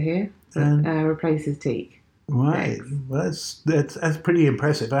carpenter here that replaces teak. Right, well, that's pretty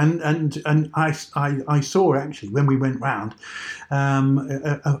impressive, and I saw actually when we went round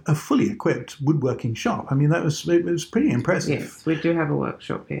a fully equipped woodworking shop. I mean, it was pretty impressive. Yes, we do have a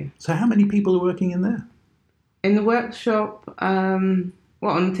workshop here. So, how many people are working in there? In the workshop, on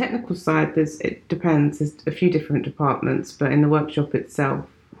the technical side, it depends. There's a few different departments, but in the workshop itself,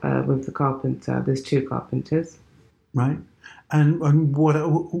 with the carpenter, there's 2 carpenters. Right. And what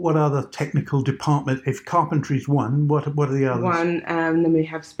are the technical department? If carpentry's one, what are the others? One, then we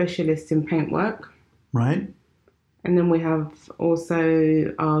have specialists in paintwork. Right. And then we have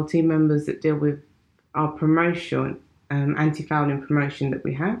also our team members that deal with our promotion, anti-fouling promotion that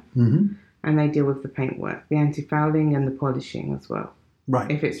we have. Mm-hmm. And they deal with the paintwork, the anti-fouling and the polishing as well. Right.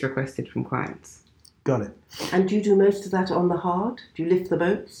 If it's requested from clients. Got it. And do you do most of that on the hard? Do you lift the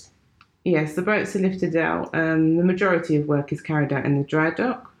boats? Yes, the boats are lifted out. The majority of work is carried out in the dry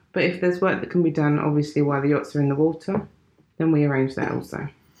dock. But if there's work that can be done, obviously, while the yachts are in the water, then we arrange that also.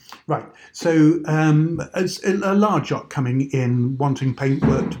 Right. So as a large yacht coming in, wanting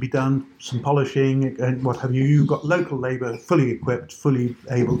paintwork to be done, some polishing and what have you, you've got local labour, fully equipped, fully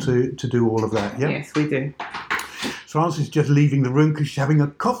able to do all of that, yeah? Yes, we do. Frances is just leaving the room because she's having a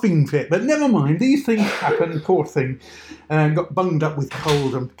coughing fit. But never mind, these things happen, poor thing. Got bunged up with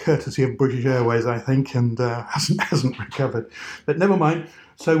cold and courtesy of British Airways, I think, and hasn't recovered. But never mind.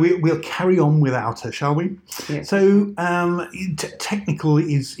 So we'll carry on without her, shall we? Yes. So technical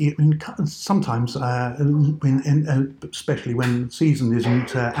is, I mean, sometimes, especially when the season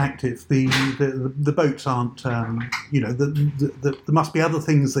isn't active, the boats aren't, there must be other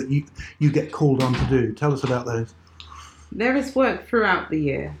things that you get called on to do. Tell us about those. There is work throughout the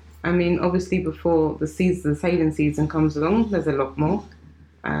year. I mean, obviously before the sailing season comes along, there's a lot more.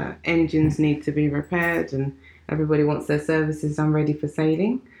 Engines need to be repaired and everybody wants their services done ready for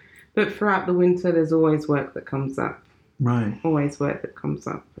sailing. But throughout the winter, there's always work that comes up. Right. Always work that comes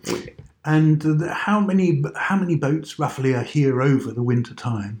up. And how many boats roughly are here over the winter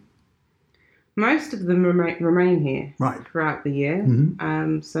time? Most of them remain here throughout the year.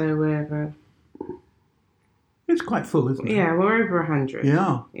 Mm-hmm. So we're... It's quite full, isn't it? Yeah, we're over 100.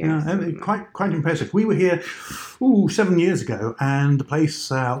 Yeah. Quite impressive. We were here 7 years ago, and the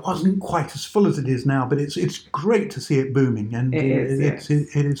place wasn't quite as full as it is now, but it's great to see it booming, and it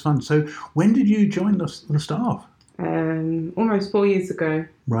is fun. So when did you join the staff? Almost 4 years ago,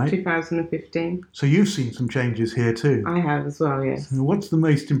 right? 2015. So you've seen some changes here too? I have as well, yes. So what's the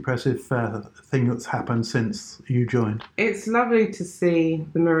most impressive thing that's happened since you joined? It's lovely to see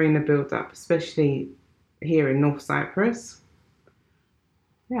the marina build up, especially here in North Cyprus.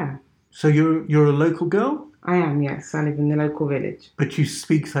 Yeah. So you're a local girl? I am, yes. I live in the local village. But you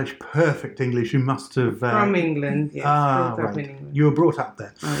speak such perfect English. You must have... From England, yes. Brought up in England. You were brought up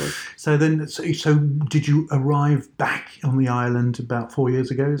there. I was. So then, so did you arrive back on the island about 4 years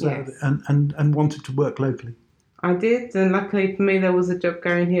ago? Yes. And wanted to work locally? I did, and luckily for me, there was a job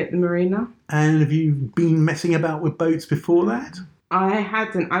going here at the marina. And have you been messing about with boats before that? I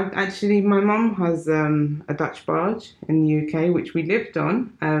hadn't. My mum has a Dutch barge in the UK, which we lived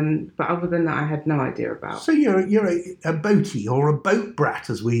on. But other than that, I had no idea about. So you're a boatie or a boat brat,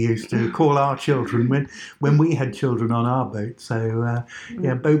 as we used to call our children when we had children on our boat. So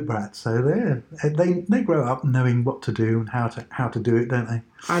boat brats. So they grow up knowing what to do and how to do it, don't they?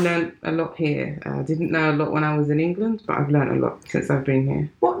 I learned a lot here. I didn't know a lot when I was in England, but I've learned a lot since I've been here.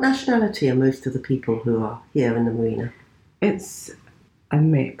 What nationality are most of the people who are here in the marina? It's a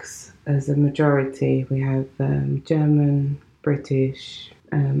mix. As a majority, we have German, British,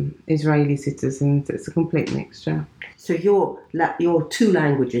 Israeli citizens. It's a complete mixture. So your 2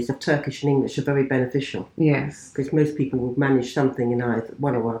 languages of Turkish and English are very beneficial. Yes. Because most people will manage something in either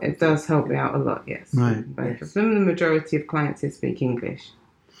one or one. It does help me out a lot, yes. Right. Both of them. The majority of clients here speak English.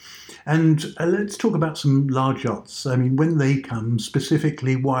 And let's talk about some large yachts. I mean, when they come,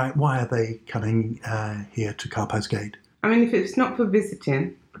 specifically, why are they coming here to Karpaz Gate? I mean, if it's not for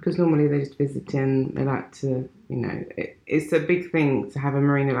visiting, because normally they're just visiting, they like to, it's a big thing to have a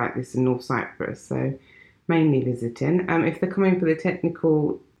marina like this in North Cyprus, so mainly visiting. If they're coming for the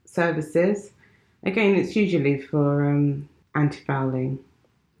technical services, again, it's usually for anti-fouling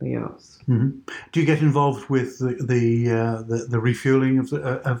the yachts. Mm-hmm. Do you get involved with the refuelling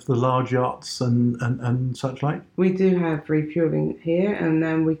of the large yachts and such like? We do have refuelling here, and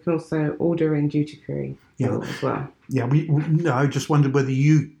then we can also order in duty free as well. Yeah, I just wondered whether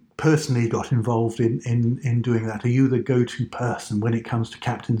you personally got involved in doing that? Are you the go-to person when it comes to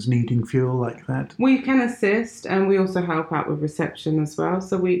captains needing fuel like that? We can assist, and we also help out with reception as well.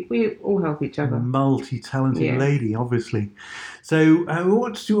 So we all help each other. Multi-talented lady, obviously. So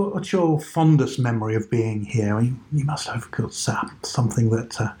what's your fondest memory of being here? I mean, you must have got something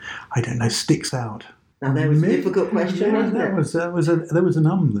that, I don't know, sticks out. Now, there was a difficult question, wasn't it? There was an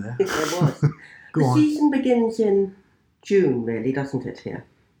there. There was. The season begins in June, really, doesn't it, here?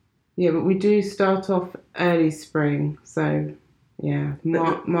 Yeah, but we do start off early spring, so yeah,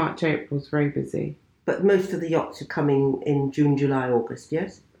 March, April is very busy. But most of the yachts are coming in June, July, August,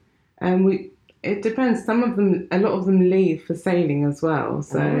 yes? And it depends. A lot of them leave for sailing as well,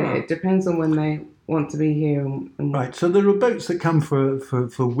 so it depends on when they want to be here. And right, so there are boats that come for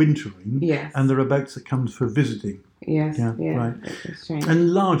wintering, yes, and there are boats that come for visiting. Yes, right.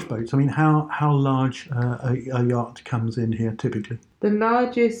 And large boats. I mean, how large a yacht comes in here typically? The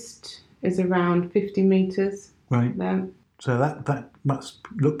largest is around 50 meters. Right. Then. So that must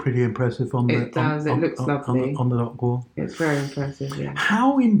look pretty impressive on it looks lovely on the dock wall. It's very impressive. Yeah.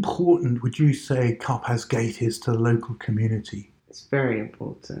 How important would you say Carpaz Gate is to the local community? It's very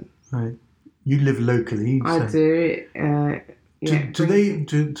important. Right. You live locally. I do. Do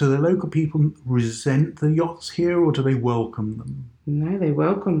the local people resent the yachts here, or do they welcome them? No, they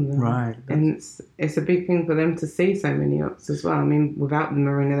welcome them. Right. And it's a big thing for them to see so many yachts as well. I mean, without the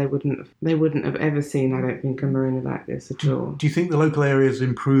marina, they wouldn't have ever seen, I don't think, a marina like this at all. Do you think the local area has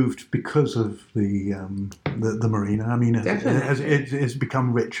improved because of the marina? I mean, it's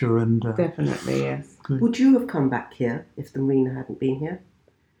become richer and... Definitely, yes. Would you have come back here if the marina hadn't been here?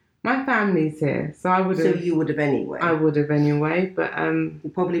 My family's here, so I would have... So you would have anyway? I would have anyway, but... You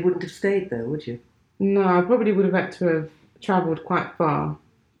probably wouldn't have stayed there, would you? No, I probably would have had to have travelled quite far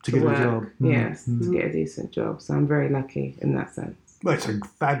to get work. A job. Yes, to get a decent job. So I'm very lucky in that sense. Well, it's a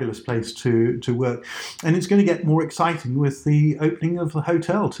fabulous place to work. And it's going to get more exciting with the opening of the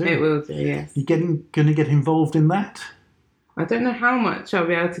hotel too. It will do, yes. You're going to get involved in that? I don't know how much I'll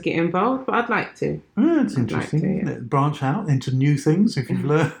be able to get involved, but I'd like to. Oh, that's interesting. Like to, branch out into new things if you've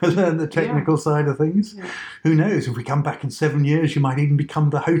learned the technical side of things. Yeah. Who knows? If we come back in 7 years, you might even become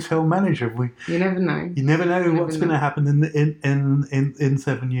the hotel manager. You never know. You never know what's going to happen in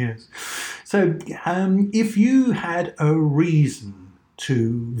 7 years. So, if you had a reason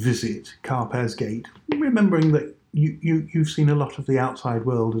to visit Carpaz Gate, remembering that you've seen a lot of the outside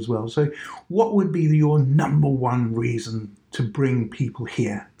world as well. So, what would be your number one reason to bring people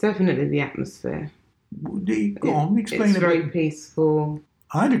here? Definitely the atmosphere. Go on, explain it's a bit. It's very peaceful.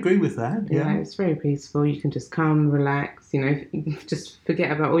 I'd agree with that, yeah. It's very peaceful. You can just come, relax, just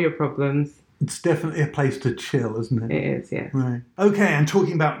forget about all your problems. It's definitely a place to chill, isn't it? It is, yes. Right. Okay, and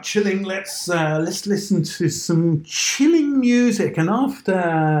talking about chilling, let's listen to some chilling music. And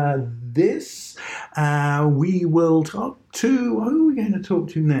after this, we will talk to... Who are we going to talk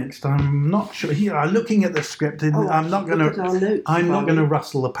to next? I'm not sure. Here, I'm looking at the script. I'm not going to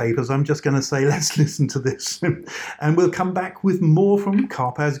rustle the papers. I'm just going to say, let's listen to this. And we'll come back with more from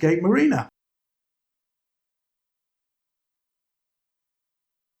Carpaz Gate Marina.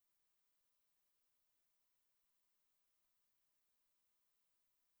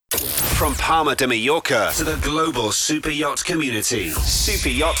 From Palma de Mallorca to the global super yacht community, Super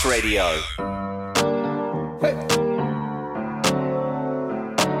Yacht Radio. Hey.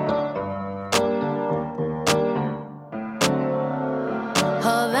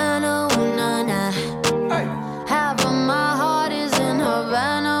 Havana, ooh, na, na. Hey. Half of my heart is in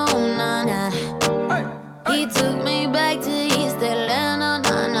Havana, ooh, na, na. Hey. He took me back to East Atlanta,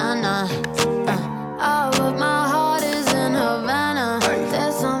 na, na, na. All of my heart is in Havana.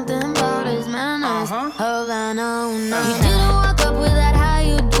 There's something about his manners. Havana, ooh, na, na. He didn't walk up with that how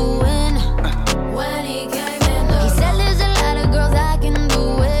you doing when he came in. He said there's a lot of girls I can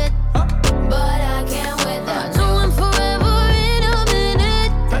do it, but I can't with that. Do him forever in a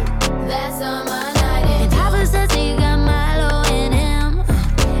minute. That's on my night. And Papa says he got Milo in him.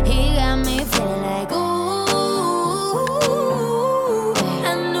 He got me feeling like ooh.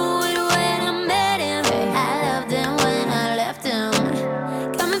 I knew it when I met him. I loved him when I left him.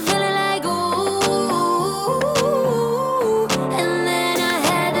 Got me feeling like ooh. And then I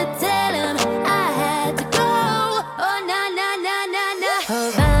had to tell him I had to go. Oh na na na na na.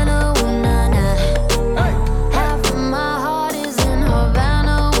 Havana, ooh na na. Half of my heart is in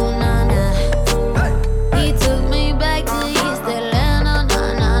Havana, ooh na na. He took me back to East Atlanta, na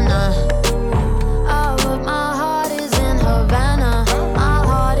na na. All of my heart is in Havana. My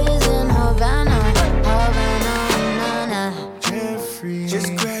heart is in Havana, Havana, ooh na na. Jeffrey.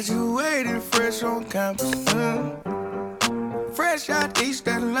 Just graduated fresh on campus. Fresh Fresh out East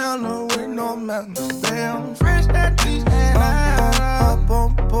Atlanta with no mountains. Damn, fresh out East Atlanta. Up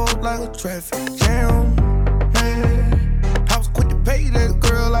on board like a traffic jam. Man, I was quick to pay that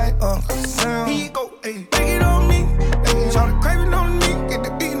girl like Uncle Sam. Here you go, ayy, take it on me. Ayy, shout it craving on me, get the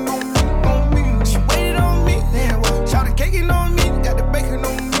beating on me. She waited on me, yeah. Shout it caking on me, got the bacon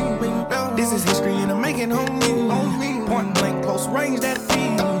on me. This is history and I'm making on me. Point blank, close range, that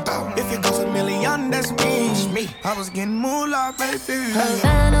feed. If it goes $1 million, that's me. I was getting moolah, baby.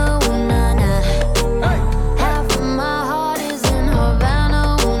 Havana, ooh, nah, nah. Half of my heart is in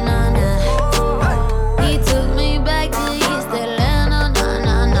Havana, ooh, nah, nah. He took me back to East Atlanta, nah,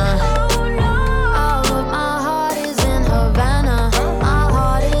 nah, nah. All of my heart is in Havana. My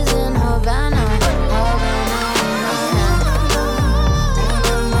heart is in Havana. Havana, ooh,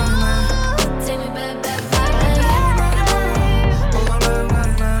 nah, nah. Take me back, back, back. Take me back, back, back. Take me back,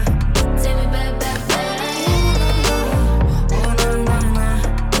 back, back. Take me back, back,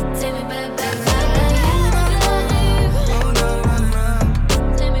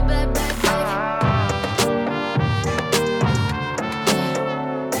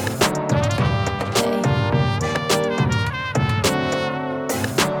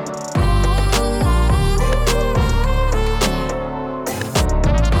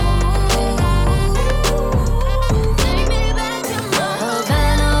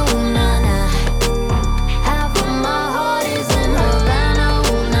 Havana, ooh, nah, nah. Half of my heart is in Havana,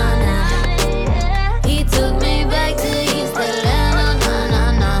 ooh, nah, nah. He took me back to East Atlanta, nah,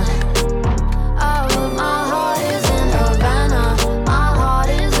 nah, nah. All of my heart is in Havana. My heart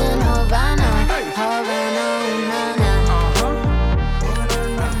is in Havana. Havana, ooh, nah,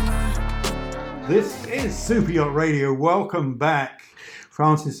 nah. This is Super Yacht Radio. Welcome back.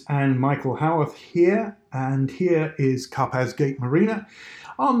 Francis and Michael Howarth here, and here is Carpaz Gate Marina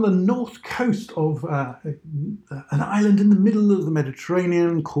on the north coast of an island in the middle of the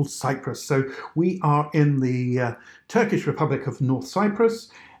Mediterranean called Cyprus. So we are in the Turkish Republic of North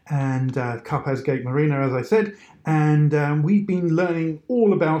Cyprus, and Carpaz Gate Marina, as I said, and we've been learning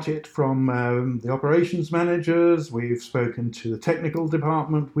all about it from the operations managers. We've spoken to the technical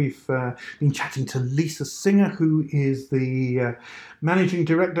department. We've been chatting to Lisa Singer, who is the managing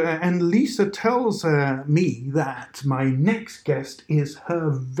director, and Lisa tells me that my next guest is her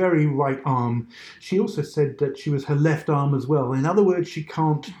very right arm. She also said that she was her left arm as well. In other words, she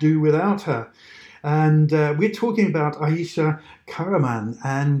can't do without her. And we're talking about Aisha Karaman,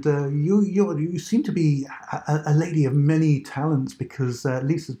 and you seem to be a lady of many talents, because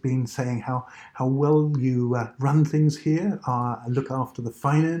Lisa's been saying how well you run things here, look after the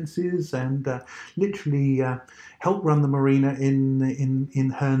finances, and literally help run the marina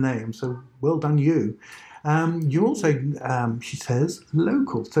in her name. So well done you. You're also, she says,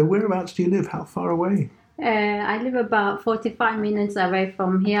 local. So whereabouts do you live? How far away? I live about 45 minutes away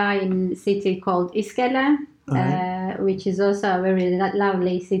from here in a city called Iskele, which is also a very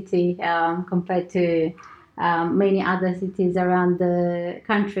lovely city compared to many other cities around the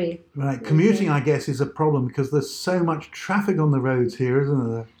country. Right, commuting, I guess, is a problem because there's so much traffic on the roads here, isn't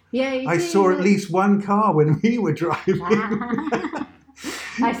there? Yeah, I saw at least one car when we were driving.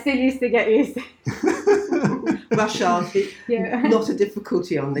 I still used to get used to Rush hour, Yeah. not a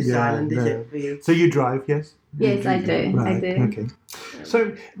difficulty on this island, is it, for you? So you drive, yes? Yes, I do. Right, I do. Okay.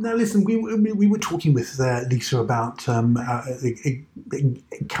 So now listen, we were talking with Lisa about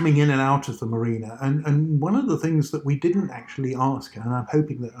coming in and out of the marina, and one of the things that we didn't actually ask, and I'm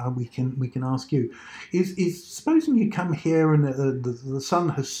hoping that we can ask you, is supposing you come here and the sun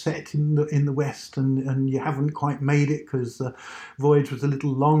has set in the west, and you haven't quite made it because the voyage was a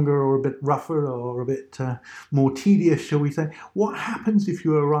little longer or a bit rougher or a bit more tedious, shall we say? What happens if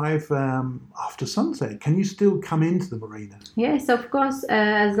you arrive after sunset? Can you still come into the marina? Yes, of course.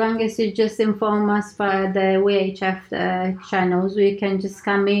 As long as you just inform us via the VHF channels, we can just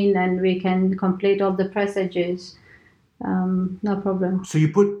come in and we can complete all the procedures. No problem. So you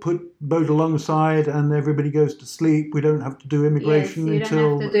put boat alongside and everybody goes to sleep. We don't have to do immigration yes, you until...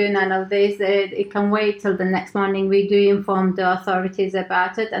 don't have to do none of this. It can wait till the next morning. We do inform the authorities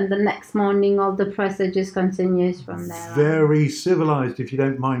about it, and the next morning all the procedures continues from there. Very civilised, if you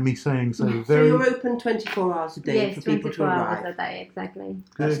don't mind me saying so. So Very... you're open 24 hours a day Yes, for people to 24 arrive? hours a day, exactly.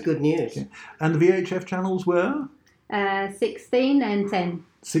 That's good news. Yeah. And the VHF channels were? 16 and 10.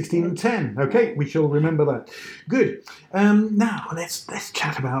 16 and 10. Okay, we shall remember that. Good. Now let's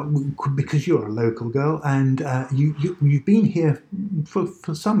chat about, because you're a local girl and you've been here for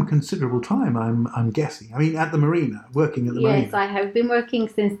some considerable time. I'm guessing. I mean, at the marina, working at the marina. Yes, I have been working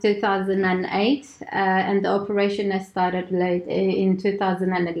since 2008, and the operation has started late in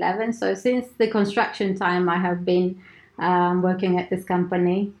 2011. So since the construction time, I have been working at this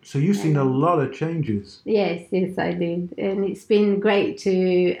company. So you've seen a lot of changes. Yes, I did. And it's been great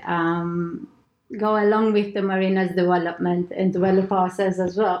to go along with the marina's development and develop ourselves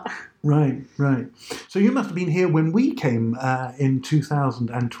as well. Right. So you must have been here when we came in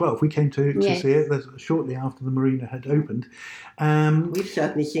 2012. We came to Yes. see it shortly after the marina had opened. We've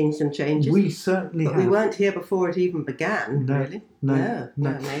certainly seen some changes. We certainly but have. we weren't here before it even began, No, really. no.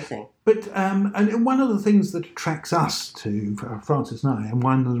 Amazing. But and one of the things that attracts us to Francis and I, and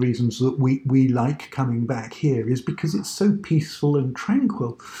one of the reasons that we like coming back here, is because it's so peaceful and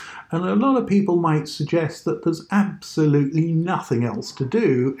tranquil. And a lot of people might suggest that there's absolutely nothing else to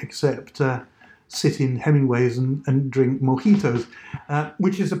do except sit in Hemingway's and drink mojitos,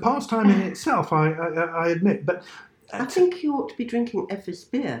 which is a pastime in itself, I admit. But I think you ought to be drinking FS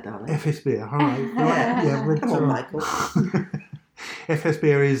beer, darling. FS beer, all right. Yeah, but, Come on, Michael. FS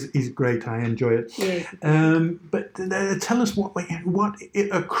beer is great. I enjoy it. Yes. But tell us what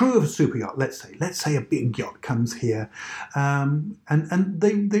a crew of a super yacht. Let's say a big yacht comes here, and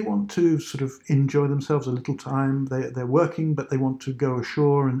they want to sort of enjoy themselves a little time. They're working, but they want to go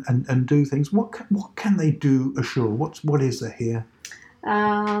ashore and do things. What can they do ashore? What is there here?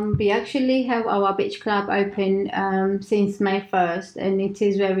 We actually have our beach club open since May 1st, and it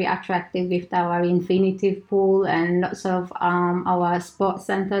is very attractive with our infinitive pool and lots of our sports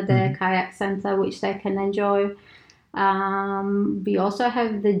center there, kayak center, which they can enjoy. We also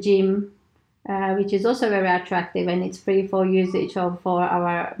have the gym, which is also very attractive, and it's free for usage for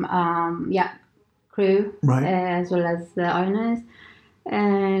our yacht crew, Right. as well as the owners.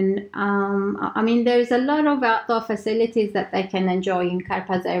 And I mean, there's a lot of outdoor facilities that they can enjoy in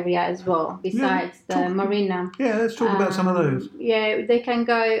Karpaz area as well, besides the marina. Yeah, let's talk about some of those. Yeah, they can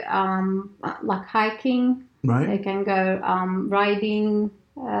go like hiking. Right. They can go riding.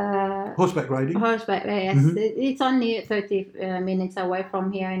 Horseback riding. Horseback, yes. Mhm. It's only 30 minutes away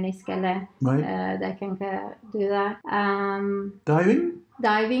from here in Iskele. Right. They can do that. Diving.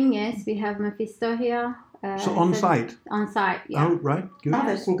 Diving, yes. We have Mephisto here. So on site. On site, yeah. Oh, right. Good. Are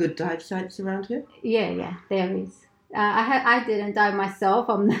there some good dive sites around here? Yeah, there is. I didn't dive myself,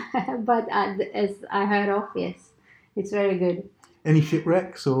 but as I heard of, yes, it's very good. Any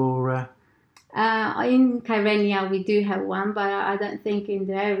shipwrecks or? In Kyrenia we do have one, but I don't think in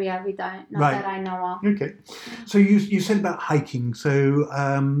the area we don't. Not Right. that I know of. Okay. So you said about hiking. So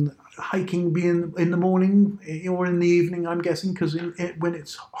hiking be in the morning or in the evening, I'm guessing, because when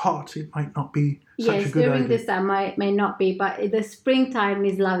it's hot, it might not be such a Yes, good during idea. the summer it may not be, but the springtime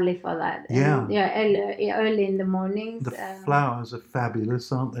is lovely for that. Yeah. And, early in the mornings. The flowers are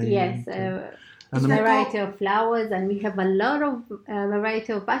fabulous, aren't they? Yes, And a the- variety of flowers, and we have a lot of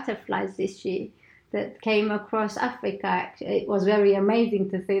variety of butterflies this year that came across Africa. It was very amazing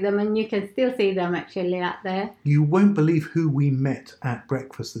to see them, and you can still see them actually out there. You won't believe who we met at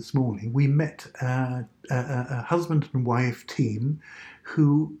breakfast this morning. We met a husband and wife team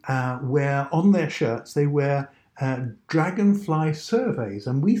who wear on their shirts, they wear dragonfly surveys,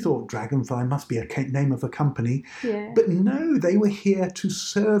 and we thought dragonfly must be a name of a company, Yeah. but no, they were here to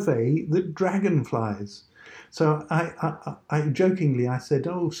survey the dragonflies. So I jokingly I said,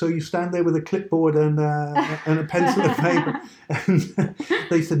 "Oh, so you stand there with a clipboard and a pencil and paper?" And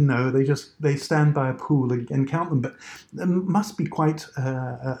they said, "No, they stand by a pool and count them." But there must be quite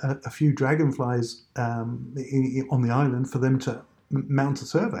a few dragonflies on the island for them to mount a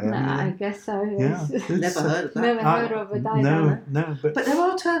survey. No, I guess so. Yeah, Yes. Never heard of that. Never heard of it either. No, but But there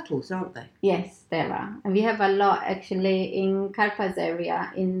are turtles, aren't they? Yes, there are, and we have a lot actually in Karpaz area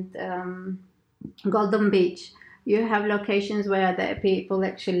in Golden Beach. You have locations where the people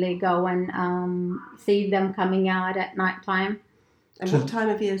actually go and see them coming out at night time. And what time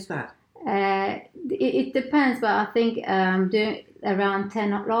of year is that? It depends, but I think around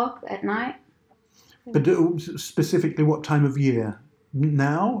 10 o'clock at night. But specifically, what time of year?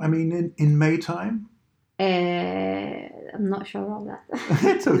 Now? I mean, in May time? I'm not sure of that.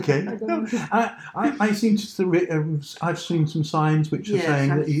 It's okay. I don't No, know. I seem to. I've seen some signs which are Yes,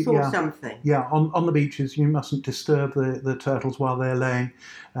 saying I that saw something. Yeah, on the beaches you mustn't disturb the turtles while they're laying,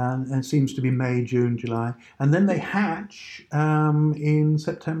 and it seems to be May, June, July, and then they hatch in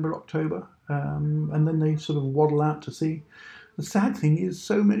September, October, and then they sort of waddle out to sea. The sad thing is,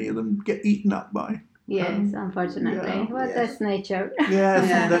 so many of them get eaten up by. Yes, unfortunately. yeah, Well, yes. that's nature. Yeah,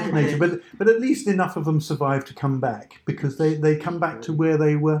 Yeah. that's nature. But at least enough of them survive to come back, because they come back to where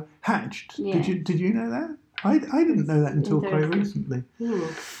they were hatched. Yeah. Did you know that? I didn't know that until quite Interesting. recently. Hmm.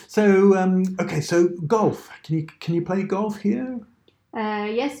 So okay, so golf. Can you play golf here?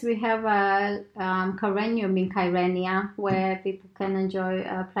 Yes, we have a Carenium in Kyrenia where people can enjoy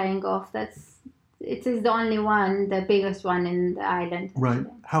playing golf. That's It is the only one, the biggest one in the island. Actually. Right.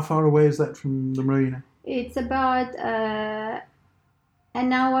 How far away is that from the marina? It's about an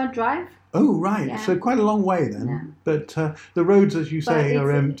hour drive. Oh, right. Yeah. So quite a long way then. Yeah. But the roads, as you say,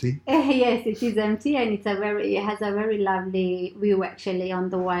 are empty. Yes, it is empty, and it has a very lovely view actually on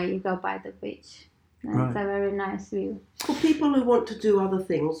the way you go by the beach. Right. It's a very nice view. For people who want to do other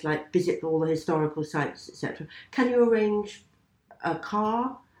things like visit all the historical sites, etc., can you arrange a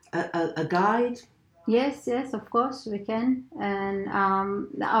car, a guide? Yes, of course we can, and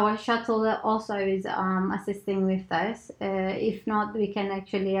our shuttle also is assisting with this. If not, we can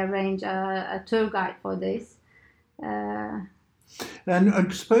actually arrange a tour guide for this. And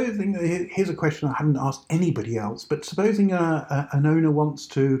supposing, here's a question I haven't asked anybody else, but supposing an owner wants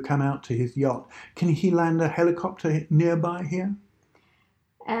to come out to his yacht, can he land a helicopter nearby here?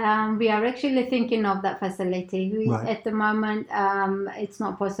 We are actually thinking of that facility. Right. At the moment, it's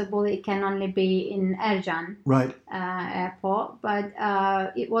not possible. It can only be in Ercan Right. airport, but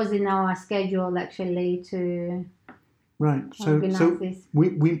it was in our schedule actually to Right. organize So this.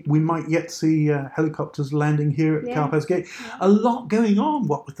 we might yet see helicopters landing here at Yeah. Karpaz Gate. A lot going on.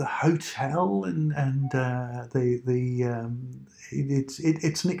 What with the hotel and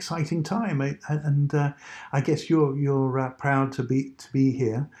it's an exciting time, and I guess you're proud to be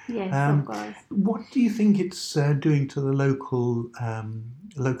here. Yes, of course. What do you think it's doing to the local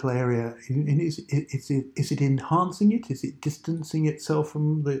area? Is it enhancing it? Is it distancing itself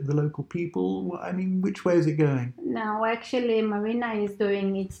from the local people? I mean, which way is it going? No, actually, Marina is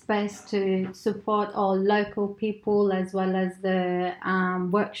doing its best to support all local people as well as the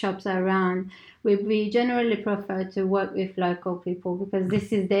workshops around. We generally prefer to work with local people because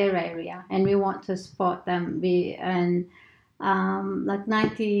this is their area and we want to support them. Like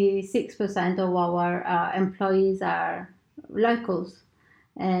 96% of our employees are locals,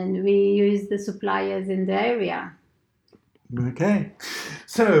 and we use the suppliers in the area. Okay,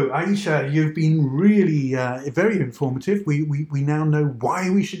 so Aisha, you've been really very informative. We now know why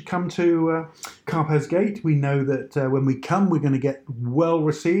we should come to Karpaz Gate. We know that when we come, we're going to get well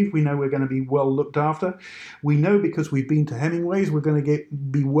received. We know we're going to be well looked after. We know because we've been to Hemingway's, we're going to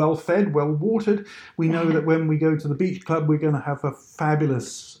be well fed, well watered. We know that when we go to the beach club, we're going to have a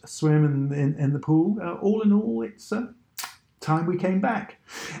fabulous swim in the pool. All in all, it's time we came back.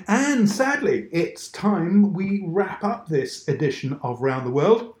 And sadly, it's time we wrap up this edition of Round the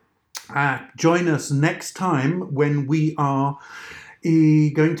World. Join us next time when we are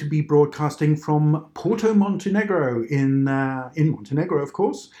going to be broadcasting from Porto Montenegro in Montenegro, of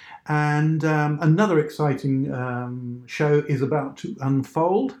course. And another exciting show is about to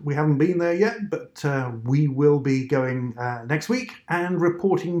unfold. We haven't been there yet, but we will be going next week and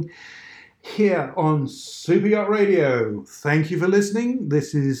reporting here on Super Yacht Radio. Thank you for listening.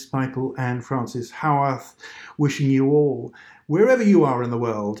 This is Michael and Francis Howarth wishing you all, wherever you are in the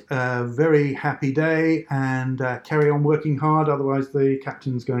world, a very happy day, and carry on working hard, otherwise the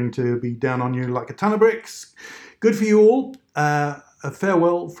captain's going to be down on you like a ton of bricks. Good for you all. A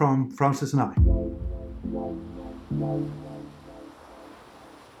farewell from Francis and I.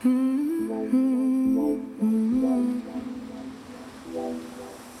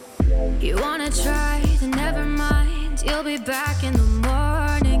 You wanna try, then never mind. You'll be back in the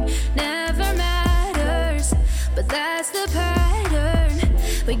morning. Never matters, but that's the pattern.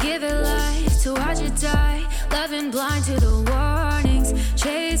 We give it life to watch it die. Loving blind to the warnings.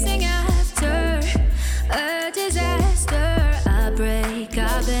 Chasing after a disaster. I break,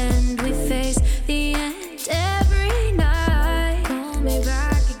 I bend, we face the end every night. Pull me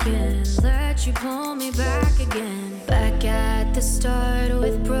back again, let you pull me back again. Back at the start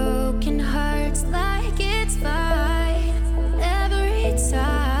with broken hearts, like it's fine every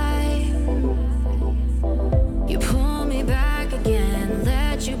time. You pull me back again,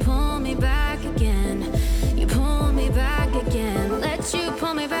 let you pull me back again. You pull me back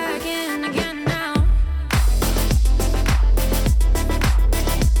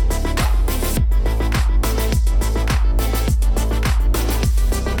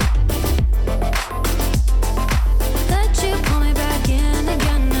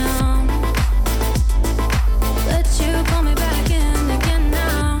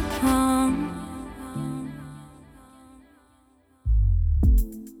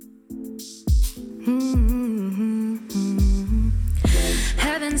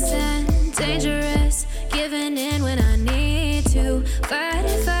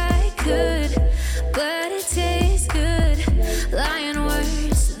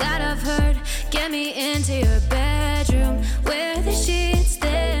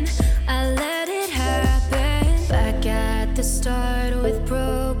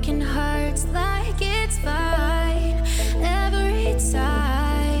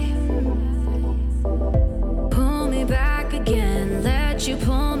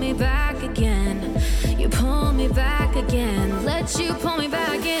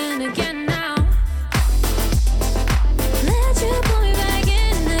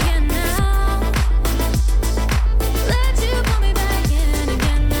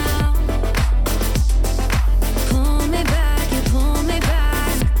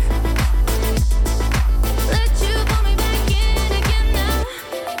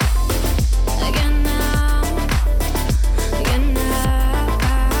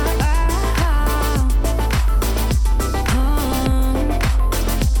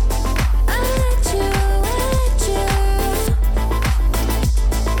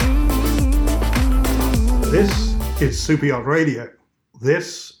It's Super Yacht Radio.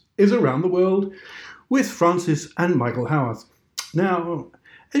 This is Around the World with Francis and Michael Howarth. Now,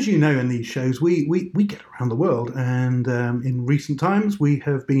 as you know in these shows, we get around the world, and in recent times we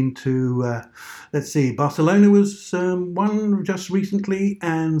have been to, Barcelona was one just recently,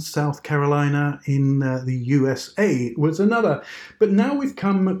 and South Carolina in the USA was another. But now we've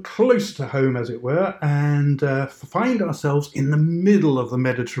come close to home, as it were, and find ourselves in the middle of the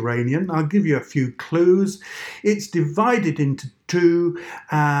Mediterranean. I'll give you a few clues. It's divided into two,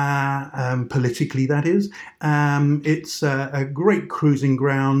 politically that is. It's a great cruising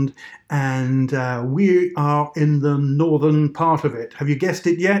ground, and we are in the northern part of it. Have you guessed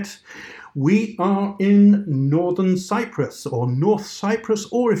it yet? We are in northern Cyprus, or North Cyprus,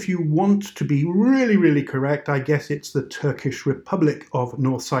 or if you want to be really, really correct, I guess it's the Turkish Republic of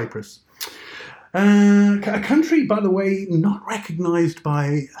North Cyprus. A country, by the way, not recognised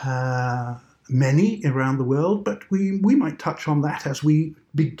by many around the world, but we might touch on that as we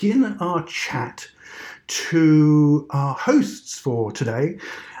begin our chat to our hosts for today,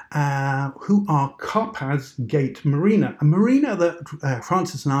 who are Karpaz Gate Marina, a marina that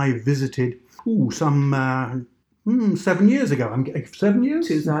Francis and I visited some 7 years ago. 7 years?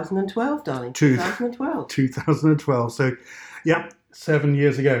 2012, darling. 2012. 2012. So, yeah, 7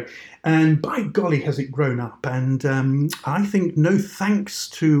 years ago. And by golly, has it grown up. And I think no thanks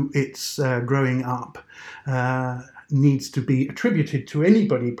to its growing up needs to be attributed to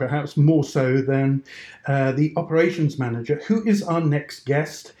anybody, perhaps more so than the operations manager, who is our next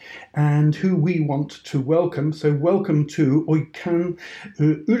guest and who we want to welcome. So welcome to Oykan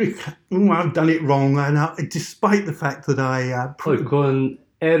Ulrich. I've done it wrong, and despite the fact that Oykan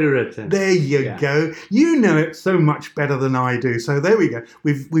Erüreten. There you go. You know it so much better than I do. So there we go.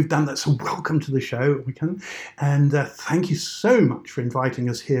 We've done that. So welcome to the show, Oykan, and thank you so much for inviting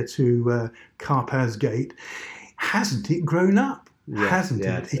us here to Karpaz Gate. Hasn't it grown up? Yes, hasn't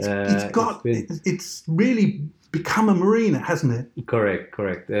yes. it? It's really become a marina, hasn't it?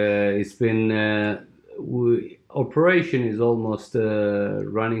 Correct. It's been operation is almost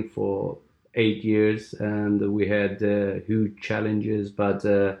running for 8 years, and we had huge challenges. But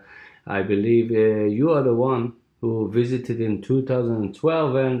I believe you are the one who visited in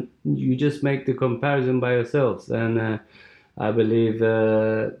 2012, and you just make the comparison by yourselves. And I believe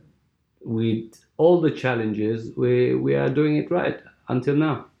with all the challenges, we are doing it right until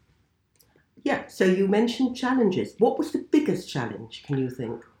now. Yeah, so you mentioned challenges. What was the biggest challenge, can you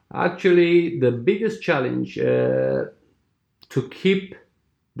think? Actually, the biggest challenge to keep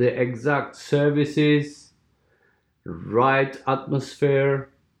the exact services, right atmosphere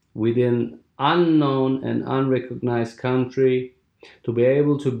within unknown and unrecognized country, to be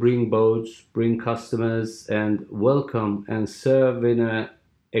able to bring boats, bring customers, and welcome and serve in a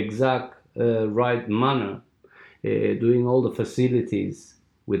exact right manner, doing all the facilities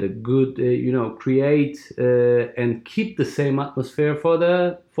with a good, create and keep the same atmosphere for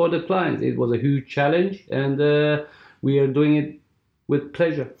the clients. It was a huge challenge, and we are doing it with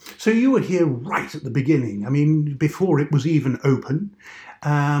pleasure. So you were here right at the beginning. I mean, before it was even open.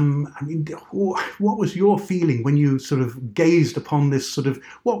 What was your feeling when you sort of gazed upon this sort of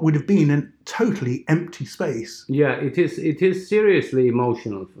what would have been a totally empty space? Yeah, it is seriously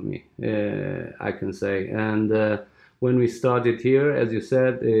emotional for me, I can say. And when we started here, as you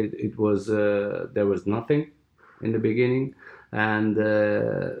said, it was there was nothing in the beginning, and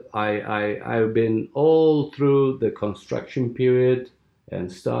I've been all through the construction period and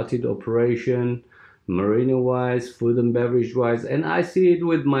started operation, marina-wise, food and beverage-wise, and I see it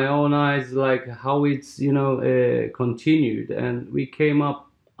with my own eyes, like how it's continued, and we came up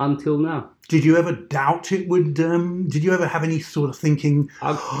until now. Did you ever doubt it would? Did you ever have any sort of thinking,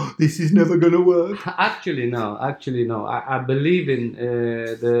 this is never going to work? Actually, no. I believe in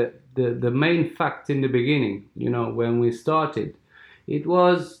the main fact in the beginning. When we started, it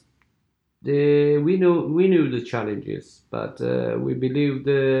was. We knew the challenges, but we believed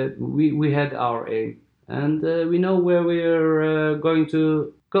we had our aim, and we know where we're going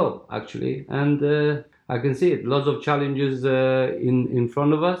to go actually, and I can see it. Lots of challenges in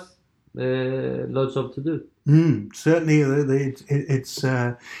front of us, lots of to do. Certainly, it's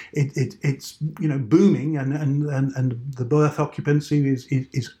booming, and the berth occupancy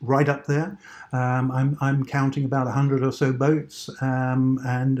is right up there. I'm counting about 100 or so boats,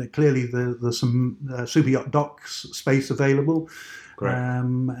 and clearly there's some super yacht docks space available. Correct.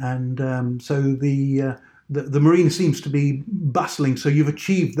 So the marina seems to be bustling. So you've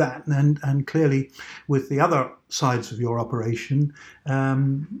achieved that, and clearly with the other sides of your operation,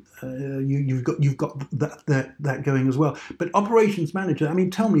 you've got that going as well. But operations manager, I mean,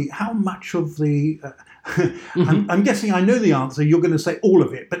 tell me how much of the I'm guessing I know the answer. You're going to say all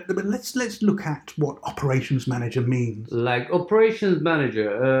of it, but let's look at what operations manager means. Like operations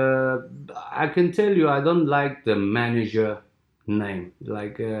manager, I can tell you, I don't like the manager name.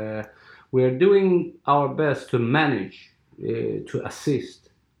 Like we're doing our best to manage, to assist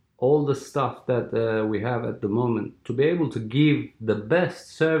all the stuff that we have at the moment, to be able to give the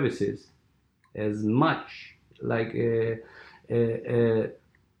best services as much, like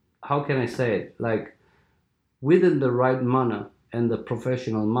how can I say it, like within the right manner and the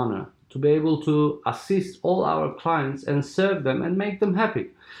professional manner, to be able to assist all our clients and serve them and make them happy.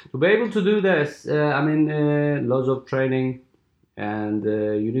 To be able to do this, lots of training, and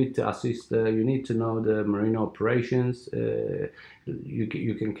you need to assist, you need to know the marine operations,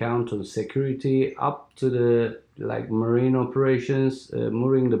 you can count on security up to the like marine operations,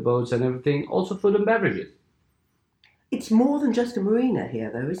 mooring the boats and everything, also food and beverages. It's more than just a marina here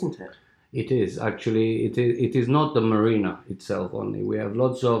though, isn't it? It is actually. It is not the marina itself only. We have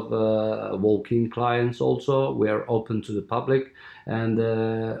lots of walk-in clients also. We are open to the public, and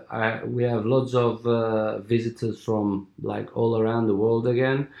we have lots of visitors from like all around the world.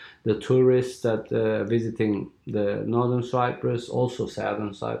 Again, the tourists that visiting the northern Cyprus, also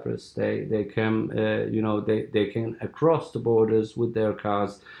southern Cyprus, they come. They can across the borders with their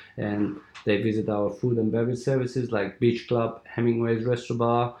cars, and they visit our food and beverage services like Beach Club, Hemingway's Restaurant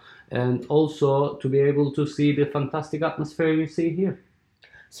Bar. And also to be able to see the fantastic atmosphere you see here.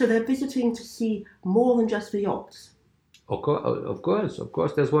 So they're visiting to see more than just the yachts? Of course,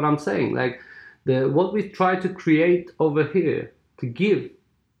 that's what I'm saying. Like what we try to create over here, to give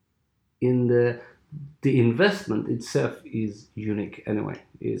in the investment itself is unique anyway.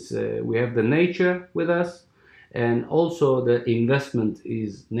 We have the nature with us, and also the investment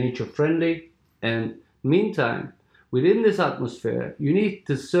is nature friendly. And meantime, within this atmosphere, you need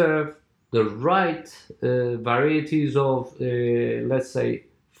to serve the right varieties of, let's say,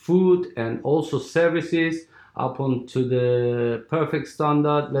 food and also services up onto the perfect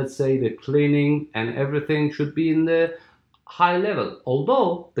standard. Let's say the cleaning and everything should be in the high level,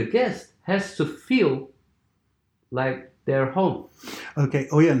 although the guest has to feel like they're home. Okay,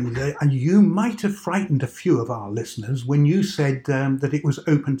 Oyan, and you might have frightened a few of our listeners when you said that it was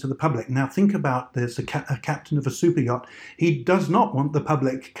open to the public. Now think about this, a captain of a super yacht, he does not want the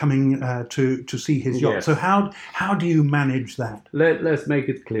public coming to see his yacht. Yes. So how do you manage that? Let's make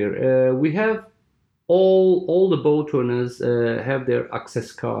it clear. We have all the boat owners have their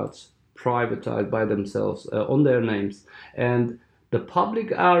access cards privatized by themselves on their names, and the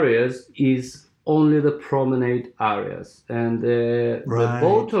public areas is only the promenade areas, and the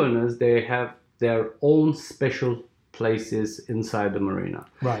boat owners, they have their own special places inside the marina.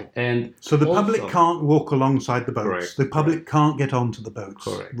 Right. And so the also, public can't walk alongside the boats. Correct, the public can't get onto the boats.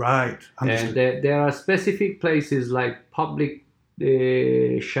 Correct. Right. Understood. And there are specific places like public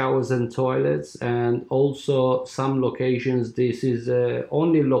showers and toilets, and also some locations this is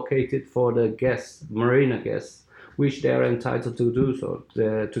only located for the guests, marina guests, which they are entitled to do so,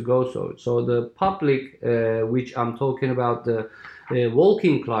 to go so. So the public, which I'm talking about, the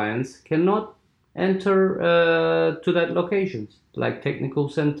walking clients, cannot enter to that locations, like technical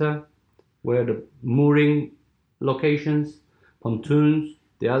center, where the mooring locations, pontoons,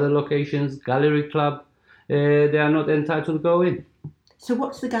 the other locations, gallery club, they are not entitled to go in. So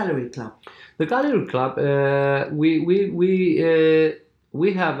what's the gallery club? The gallery club, we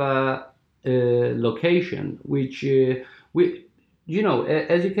have a location which as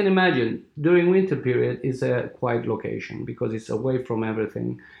you can imagine, during winter period is a quiet location because it's away from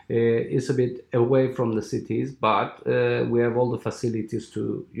everything. It's a bit away from the cities, but we have all the facilities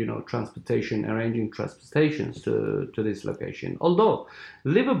to transportation, arranging transportations to this location. Although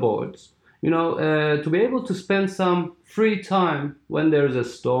liveaboards, to be able to spend some free time when there's a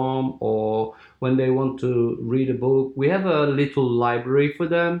storm or when they want to read a book, we have a little library for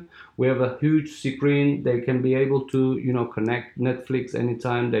them. We have a huge screen. They can be able to, connect Netflix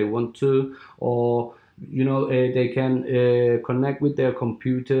anytime they want to, or, they can connect with their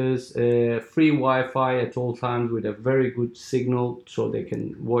computers, free Wi-Fi at all times with a very good signal, so they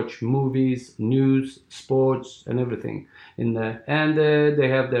can watch movies, news, sports, and everything in there. And they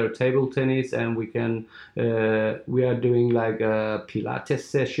have their table tennis, and we are doing like Pilates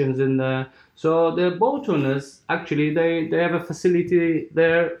sessions in there. So the boat owners, actually, they have a facility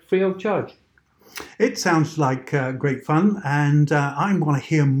there free of charge. It sounds like great fun, and I want to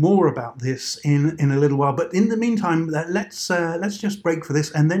hear more about this in a little while. But in the meantime, let's just break for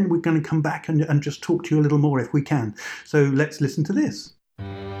this, and then we're going to come back and just talk to you a little more if we can. So let's listen to this.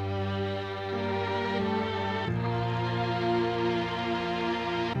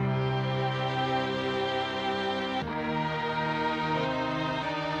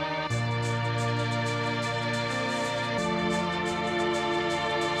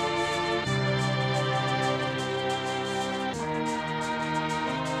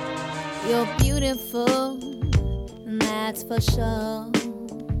 You're beautiful, and that's for sure.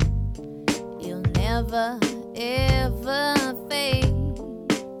 You'll never, ever fade.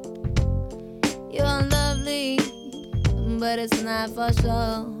 You're lovely, but it's not for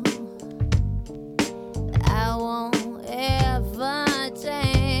sure. I won't ever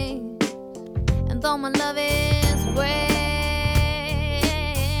change. And though my love is great,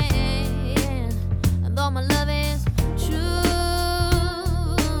 and though my love is true,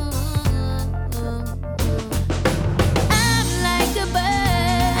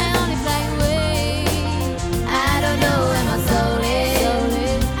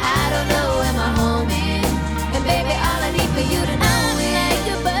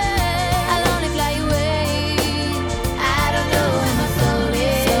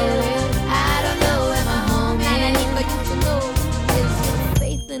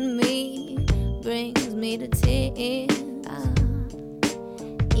 to tears,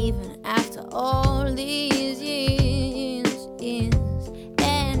 even after all these years,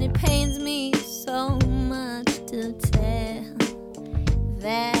 and it pains me so much to tell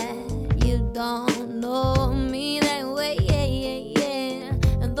that you don't know me that way,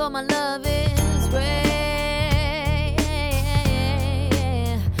 and though my love is rare,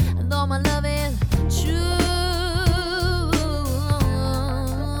 and though my love is true,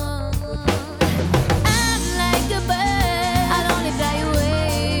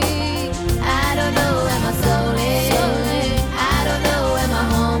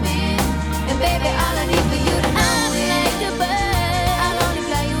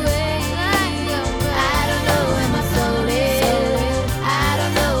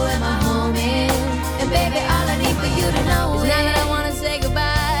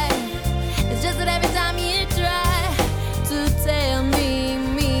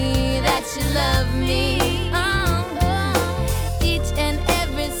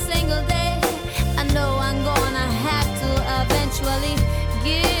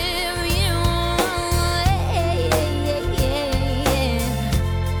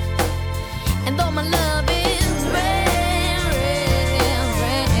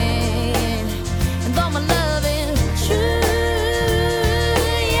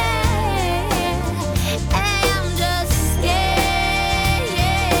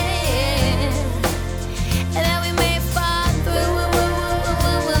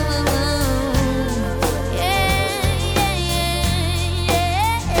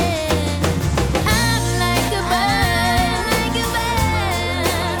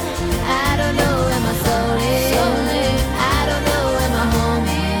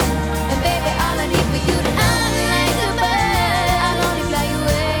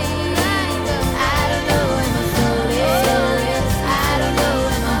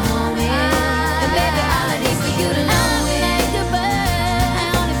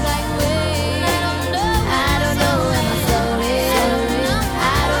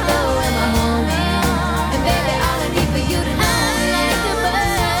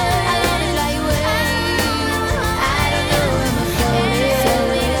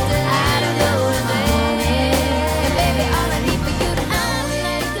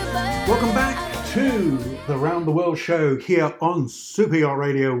 Around the World show here on Super Yacht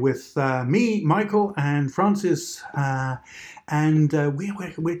Radio with me, Michael, and Francis, and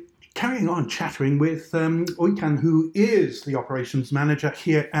we're carrying on chattering with Oytan, who is the operations manager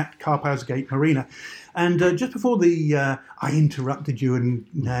here at Karpazgate Marina. And just before I interrupted you and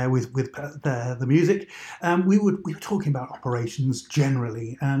with the music, we were talking about operations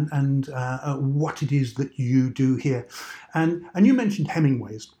generally and what it is that you do here, and you mentioned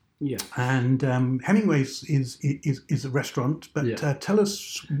Hemingway's. Yeah. And Hemingway's is a restaurant, but tell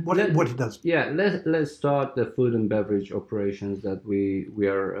us what it does. Yeah, let's start the food and beverage operations that we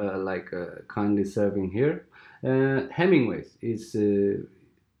are kindly serving here. Hemingway's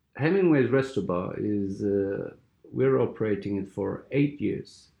Restaurant is we're operating it for 8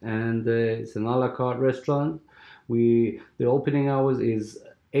 years, and it's an a la carte restaurant. The opening hours is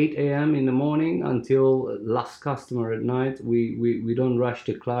 8 a.m. in the morning until last customer at night. We don't rush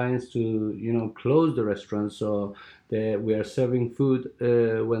the clients to close the restaurant, so we are serving food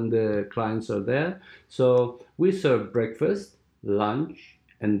when the clients are there. So we serve breakfast, lunch,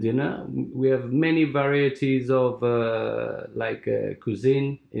 and dinner. We have many varieties of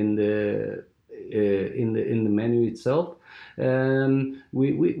cuisine in the menu itself.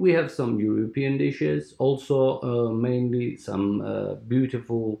 We have some European dishes, also mainly some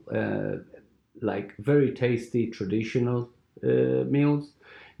beautiful, very tasty traditional meals.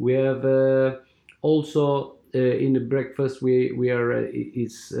 We have also in the breakfast we are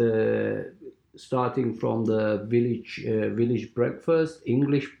starting from the village breakfast,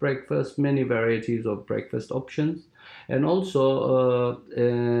 English breakfast, many varieties of breakfast options. And also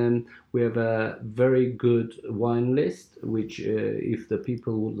we have a very good wine list, which if the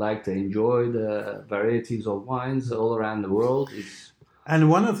people would like to enjoy the varieties of wines all around the world, And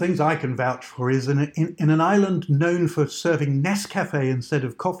one of the things I can vouch for is in an island known for serving Nescafe instead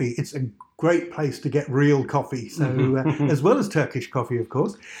of coffee, it's a great place to get real coffee, so as well as Turkish coffee, of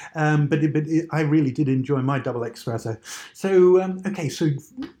course. But I really did enjoy my double espresso. So,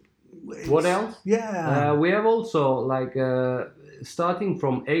 what else? Yeah. We have also starting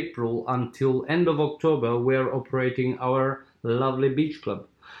from April until end of October, we are operating our lovely beach club,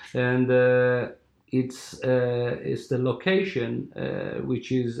 and it's the location which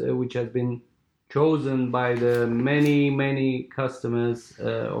has been chosen by the many customers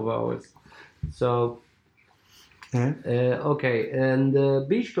of ours. So. Okay, and the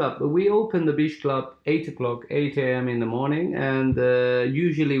beach club, we open the beach club 8 a.m. in the morning, and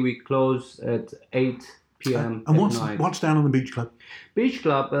usually we close at 8 p.m. And at night. What's down on the beach club? Beach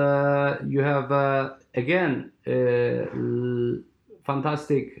club, you have again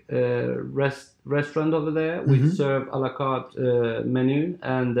fantastic restaurant over there. We serve a la carte menu,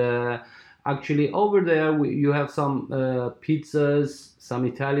 and actually over there you have some pizzas, some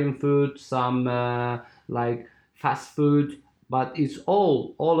Italian food, some fast food, but it's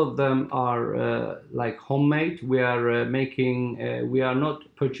all of them are homemade. We are we are not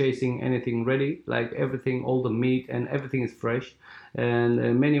purchasing anything ready, everything, all the meat and everything is fresh,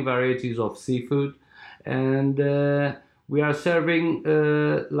 and many varieties of seafood, and we are serving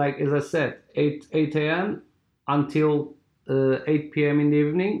as I said 8 a.m. until 8 p.m. in the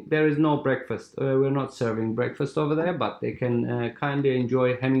evening. There is no breakfast. We're not serving breakfast over there, but they can kindly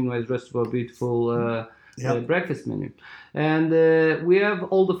enjoy Hemingway's Restaurant beautiful breakfast menu. And we have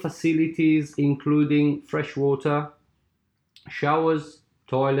all the facilities, including fresh water, showers,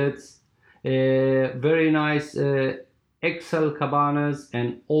 toilets, very nice XL cabanas,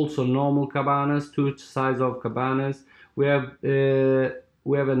 and also normal cabanas, two size of cabanas. We have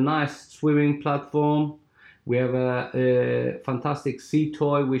a nice swimming platform. We have a fantastic sea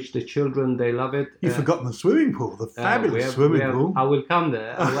toy, which the children, they love it. You've forgotten the swimming pool, the fabulous swimming pool. I will come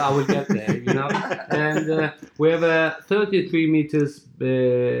there. I will get there, And we have a 33 meters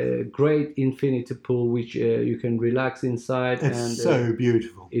great infinity pool, which you can relax inside. It's so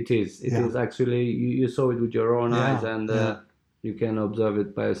beautiful. It is. It is actually, you saw it with your own eyes, and you can observe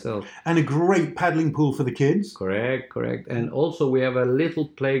it by yourself. And a great paddling pool for the kids. Correct. And also we have a little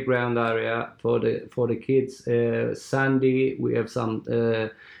playground area for the kids. Sandy, we have some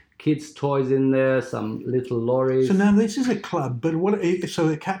kids' toys in there, some little lorries. So now this is a club, but so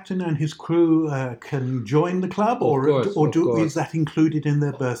the captain and his crew can join the club, is that included in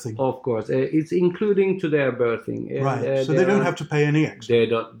their berthing? Of course, it's including to their berthing. Right. So they don't have to pay any extra.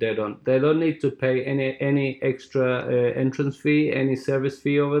 They don't need to pay any extra entrance fee, any service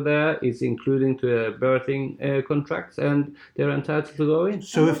fee over there. It's including to their berthing contracts, and they're entitled to go in.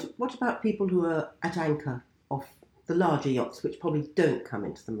 So what about people who are at anchor off the larger yachts, which probably don't come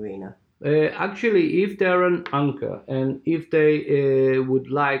into the marina? Actually, if they're an anchor and if they would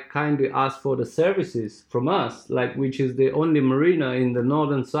kindly ask for the services from us, which is the only marina in the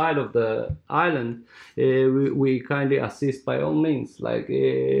northern side of the island, we kindly assist by all means,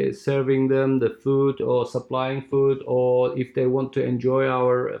 serving them the food or supplying food, or if they want to enjoy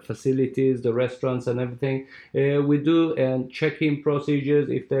our facilities, the restaurants and everything, we do, and check-in procedures.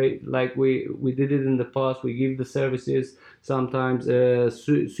 If they we did it in the past, we give the services. Sometimes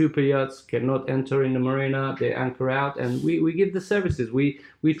super yachts cannot enter in the marina, they anchor out, and we give the services. We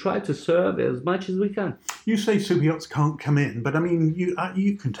try to serve as much as we can. You say super yachts can't come in, but I mean,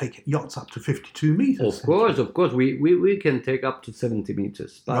 you can take yachts up to 52 meters. Of course, we can take up to 70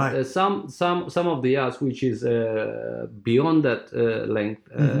 meters. But right. Some of the yachts, which is beyond that length,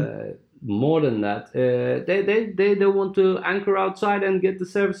 more than that, they want to anchor outside and get the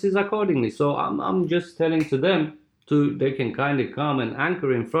services accordingly. So I'm just telling to them, they can kindly come and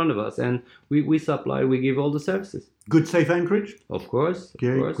anchor in front of us, and we supply, we give all the services. Good safe anchorage? Of course.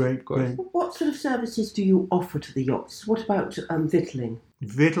 Great. What sort of services do you offer to the yachts? What about victualling?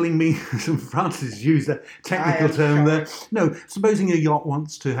 Victualling means, Francis used that technical term there. No, supposing a yacht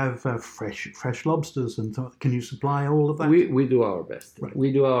wants to have fresh lobsters, and can you supply all of that? We do our best. Right.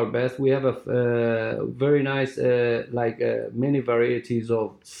 We do our best. We have a very nice, many varieties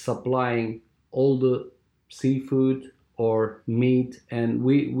of supplying all the seafood or meat, and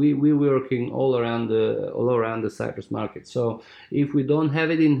we're working all around the Cyprus market. So if we don't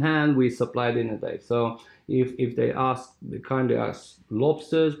have it in hand, we supply it in a day. So if they kindly ask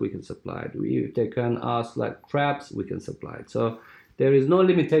lobsters, we can supply it. If they can ask like crabs, we can supply it. So there is no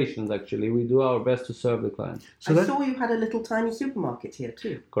limitations, actually. We do our best to serve the client. So I saw you had a little tiny supermarket here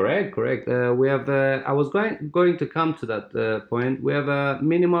too. Correct. We have. I was going to come to that point. We have a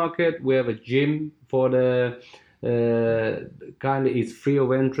mini market. We have a gym for the it's free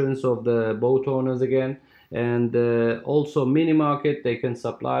of entrance of the boat owners again, and also mini market. They can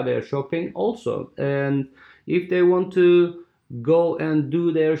supply their shopping also, and if they want to go and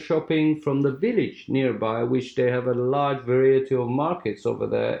do their shopping from the village nearby, which they have a large variety of markets over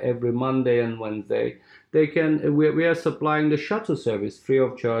there every Monday and Wednesday, they can. We are supplying the shuttle service free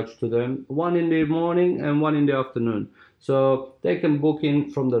of charge to them, one in the morning and one in the afternoon. So they can book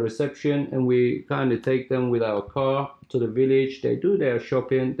in from the reception, and we kind of take them with our car to the village. They do their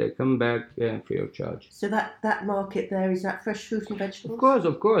shopping, they come back free of charge. So that market there, is that fresh fruit and vegetables?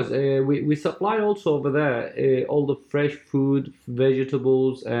 Of course. We supply also over there all the fresh food,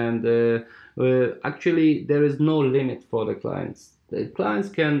 vegetables, and actually there is no limit for the clients. The clients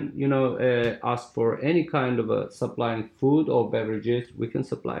can, ask for any kind of supplying food or beverages. We can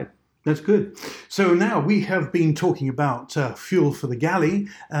supply it. That's good. So now we have been talking about fuel for the galley,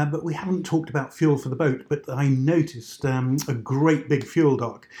 but we haven't talked about fuel for the boat. But I noticed a great big fuel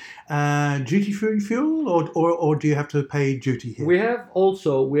dock. Duty-free fuel, or do you have to pay duty here? We have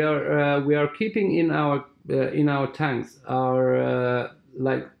also. We are keeping in our tanks our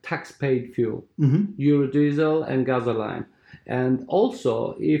tax-paid fuel, Eurodiesel and gasoline. And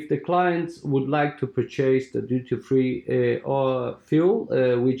also, if the clients would like to purchase the duty-free fuel,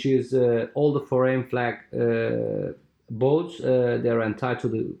 which is all the foreign flag boats, they're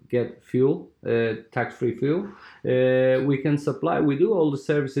entitled to get fuel, tax-free fuel. We can supply. We do all the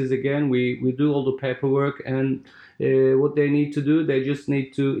services again. We do all the paperwork, and what they need to do, they just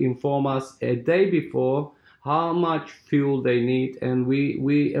need to inform us a day before how much fuel they need, and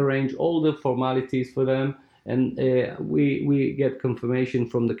we arrange all the formalities for them. And we get confirmation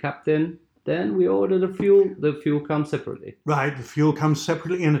from the captain. Then we order the fuel. The fuel comes separately. Right, the fuel comes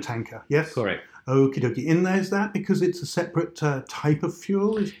separately in a tanker. Yes. Correct. Okie dokie. And there's that because it's a separate type of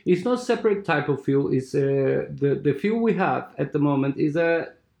fuel. It's not separate type of fuel. It's the fuel we have at the moment is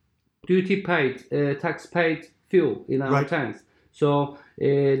a duty paid, tax paid fuel in our tanks. So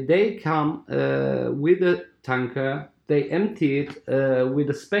they come with the tanker. They empty it with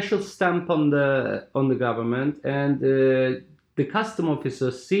a special stamp on the government, and the custom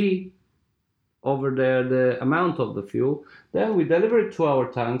officers see over there the amount of the fuel. Then we deliver it to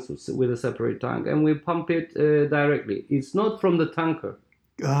our tanks with a separate tank, and we pump it directly. It's not from the tanker.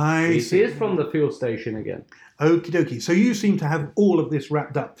 It is from the fuel station again. Okie dokie. So you seem to have all of this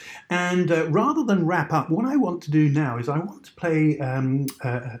wrapped up. And rather than wrap up, what I want to do now is I want to play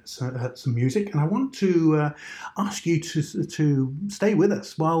some music, and I want to ask you to stay with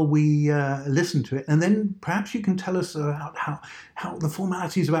us while we listen to it. And then perhaps you can tell us about how the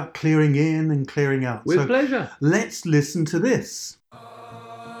formalities about clearing in and clearing out. With pleasure. Let's listen to this.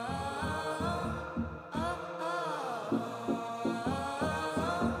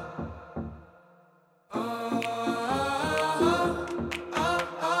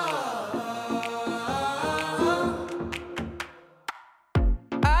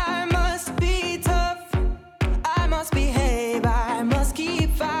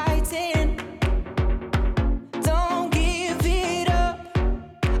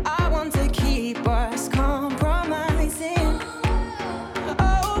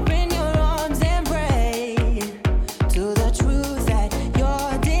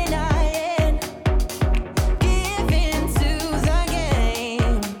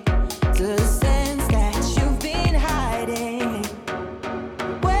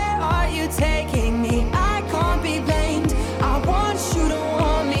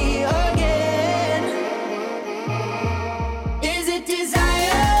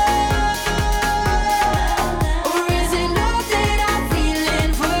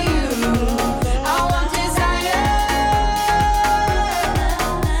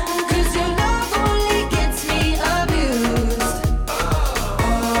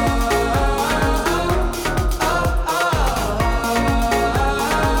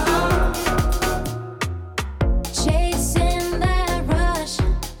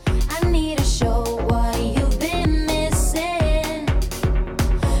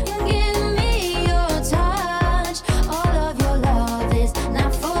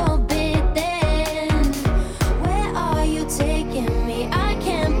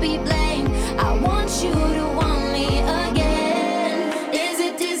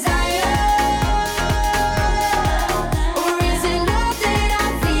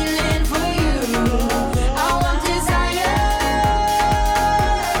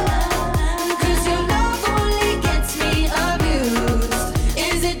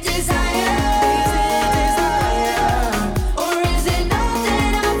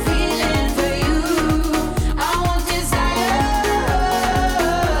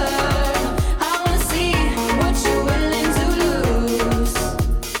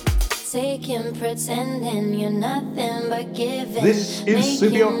 pretending you're nothing but giving. This is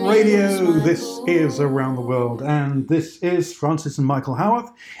Sybiont Radio, this is Around the World, and this is Francis and Michael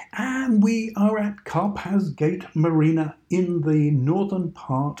Howarth, and we are at Karpaz Gate Marina in the northern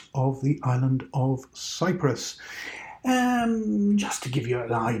part of the island of Cyprus. Just to give you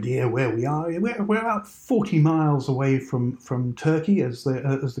an idea where we are, we're about 40 miles away from Turkey as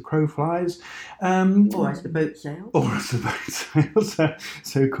the crow flies. Or as the boat sails. Or as the boat sails,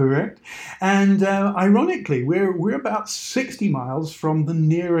 so correct. And ironically, we're about 60 miles from the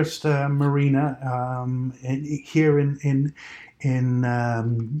nearest marina here in in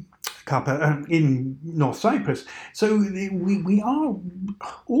North Cyprus. So we are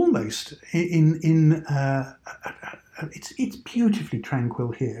almost in it's beautifully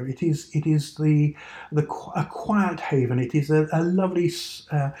tranquil here. It is a quiet haven. It is a lovely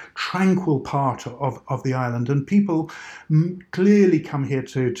tranquil part of the island, and people clearly come here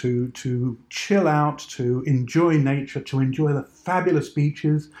to chill out, to enjoy nature, to enjoy the fabulous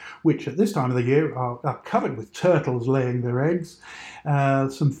beaches, which at this time of the year are covered with turtles laying their eggs.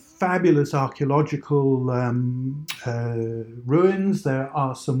 Some fabulous archaeological ruins. There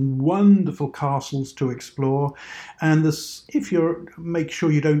are some wonderful castles to explore, and make sure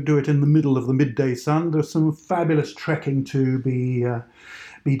you don't do it in the middle of the midday sun. There's some fabulous trekking to be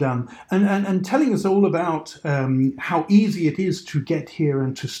done, and telling us all about how easy it is to get here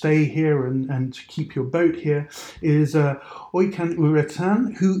and to stay here and to keep your boat here is Oykan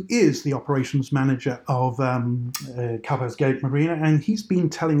Üreten, who is the operations manager of Karpaz Gate Marina, and he's been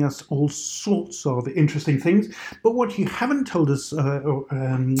telling us all sorts of interesting things. But what you haven't told us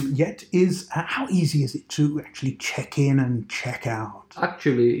yet is how easy is it to actually check in and check out?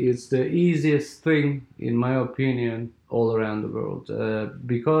 Actually, it's the easiest thing, in my opinion, all around the world,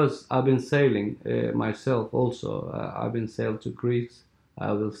 because I've been sailing myself also. I've been sailed to Greece,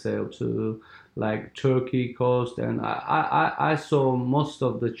 I will sail to like Turkey coast, and I saw most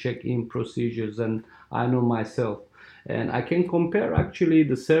of the check-in procedures, and I know myself, and I can compare actually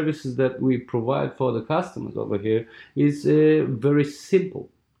the services that we provide for the customers over here is very simple.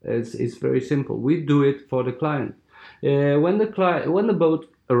 It's very simple. We do it for the client. When the boat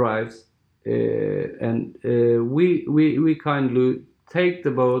arrives, and we kindly take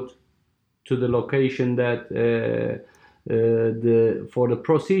the boat to the location that for the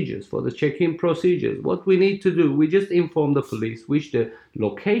procedures, for the check-in procedures. What we need to do, we just inform the police which the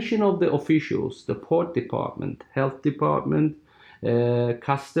location of the officials, the port department, health department,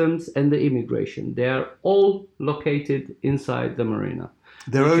 customs, and the immigration. They are all located inside the marina.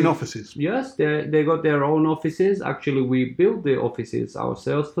 Their own offices? Yes, they got their own offices. Actually, we built the offices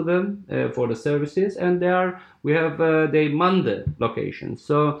ourselves for them, for the services, and we have the Mande location.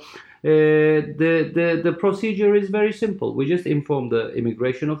 So the procedure is very simple. We just inform the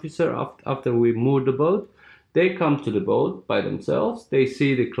immigration officer after we moor the boat. They come to the boat by themselves. They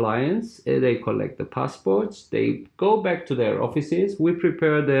see the clients. They collect the passports. They go back to their offices. We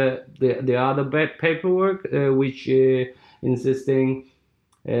prepare the other paperwork, which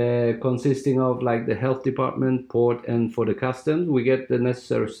consisting of like the health department, port, and for the customs. We get the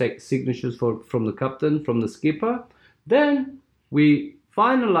necessary signatures from the captain, from the skipper. Then we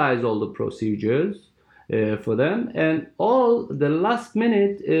finalize all the procedures for them, and all the last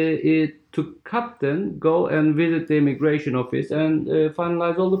minute it took captain go and visit the immigration office and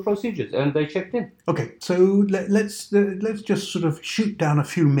finalize all the procedures, and they checked in. Okay, so let's just sort of shoot down a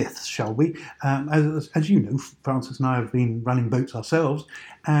few myths, shall we? As you know, Francis and I have been running boats ourselves,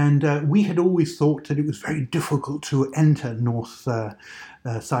 and we had always thought that it was very difficult to enter North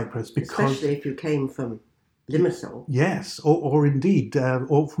Cyprus because, especially if you came from Limassol. Yes, or indeed,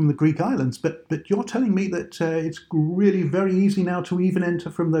 or from the Greek islands. But you're telling me that it's really very easy now to even enter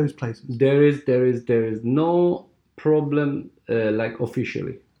from those places. There is no problem like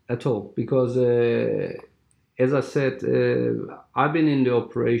officially at all, because as I said, I've been in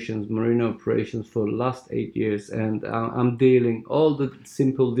the marine operations for the last 8 years, and I'm dealing all the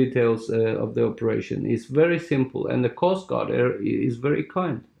simple details of the operation. It's very simple, and the Coast Guard is very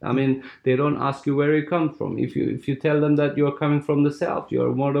kind. I mean, they don't ask you where you come from. If you tell them that you're coming from the south,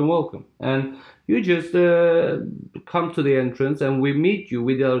 you're more than welcome. And you just come to the entrance, and we meet you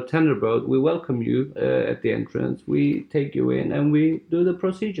with our tender boat. We welcome you at the entrance. We take you in, and we do the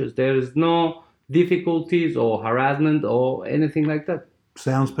procedures. There is no difficulties or harassment or anything like that.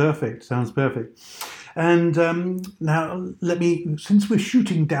 Sounds perfect. And now, since we're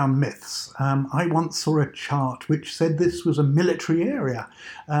shooting down myths, I once saw a chart which said this was a military area.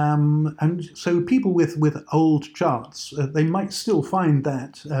 And so people with old charts, they might still find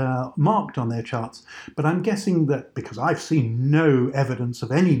that marked on their charts. But I'm guessing that because I've seen no evidence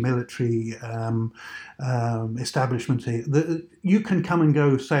of any military establishment here, that you can come and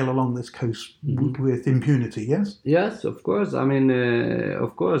go sail along this coast with impunity, yes? Yes, of course. I mean,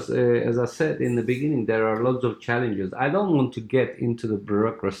 as I said in the beginning, there are lots of challenges. I don't want to get into the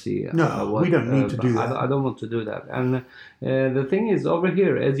bureaucracy. No, we don't need to do that. I don't want to do that. And the thing is, over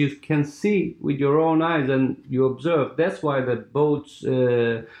here, as you can see with your own eyes and you observe, that's why the boats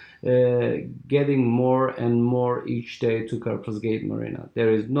getting more and more each day to Karpaz Gate Marina.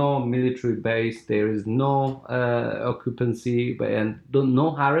 There is no military base, there is no occupancy, and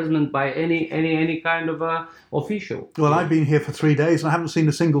no harassment by any kind of official. Well, I've been here for 3 days and I haven't seen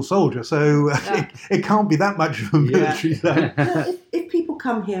a single soldier, so it can't be that much of a military zone. If people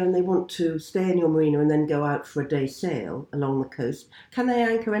come here and they want to stay in your marina and then go out for a day sail along the coast, can they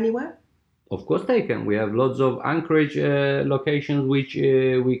anchor anywhere? Of course they can. We have lots of anchorage locations which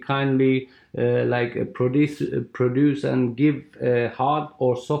we kindly produce and give hard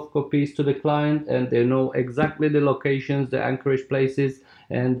or soft copies to the client, and they know exactly the locations, the anchorage places,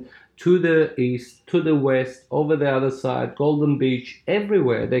 and to the east, to the west, over the other side, Golden Beach,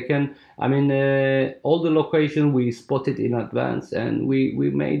 everywhere. They can, all the locations we spotted in advance and we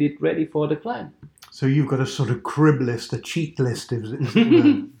made it ready for the client. So you've got a sort of crib list, a cheat list,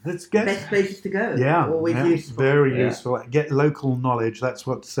 let's get best places to go. Yeah, always useful. Very useful. Get local knowledge. That's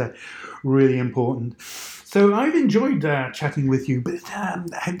what's really important. So I've enjoyed chatting with you, but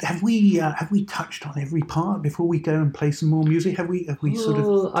have we touched on every part before we go and play some more music? Have we sort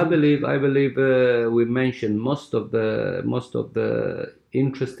of? I believe we mentioned most of the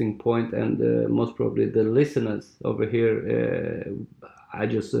interesting point, and most probably the listeners over here. I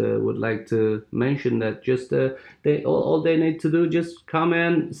just would like to mention that just all they need to do just come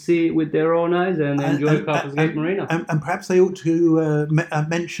and see with their own eyes and enjoy Karpaz Gate Marina. And perhaps they ought to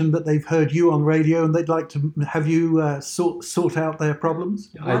mention that they've heard you on radio and they'd like to have you sort out their problems.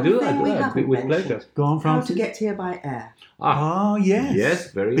 I do with pleasure. Go on, Francis. How to get here by air. Yes.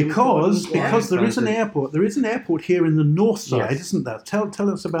 Yes, very because important. there is an airport. There is an airport here in the north side, isn't there? Tell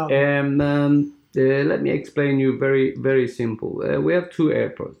us about. Let me explain you very, very simple. We have two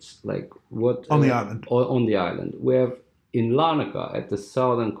airports, on the island. On the island, we have in Larnaca at the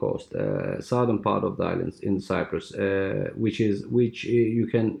southern coast, southern part of the islands in Cyprus, which you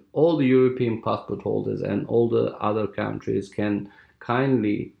can, all the European passport holders and all the other countries can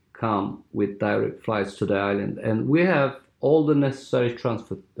kindly come with direct flights to the island, and we have all the necessary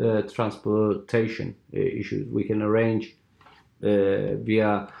transportation issues. We can arrange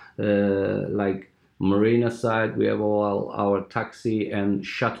via Marina side. We have all our taxi and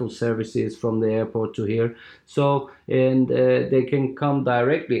shuttle services from the airport to here. So they can come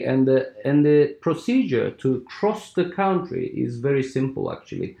directly, and the procedure to cross the country is very simple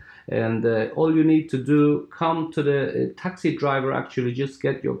actually. And all you need to do, come to the taxi driver, actually just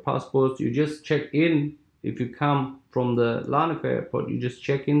get your passport. You just check in. If you come from the Larnaca airport, you just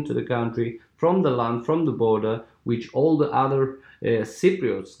check into the country from the land, from the border, which all the other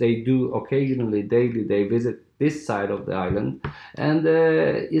Cypriots, they do occasionally, daily, they visit this side of the island. And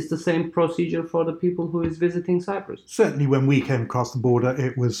it's the same procedure for the people who is visiting Cyprus. Certainly when we came across the border,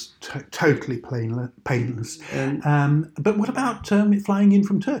 it was totally painless. But what about flying in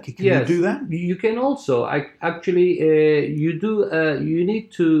from Turkey? Can you do that? You can also. You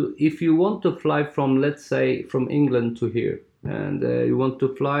need to, if you want to fly from, let's say, from England to here, and you want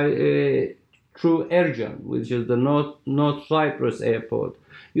to fly through Ercan, which is the North Cyprus airport.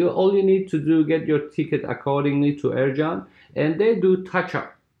 All you need to do, get your ticket accordingly to Ercan, and they do touch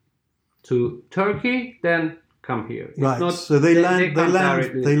up to Turkey, then come here. So they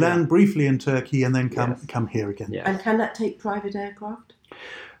land briefly in Turkey and then come here again. Yes. And can that take private aircraft?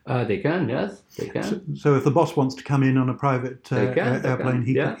 They can, yes, they can. So if the boss wants to come in on a private airplane,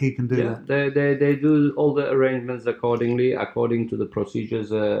 he can do that. They do all the arrangements according to the procedures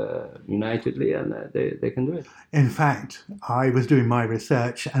unitedly, and they can do it. In fact, I was doing my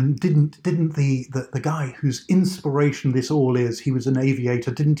research, and didn't the guy whose inspiration this all is, he was an aviator,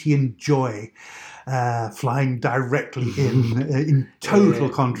 didn't he enjoy flying directly in total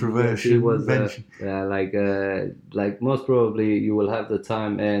controversy. He was like most probably you will have the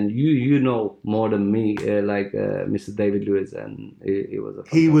time, and you know more than me, Mr. David Lewis, and he was a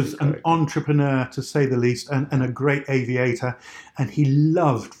he was character. an entrepreneur to say the least, and a great aviator, and he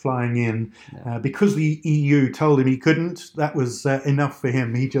loved flying in because the EU told him he couldn't. That was enough for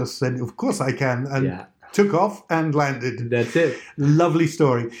him. He just said, "Of course I can," and took off and landed. That's it. Lovely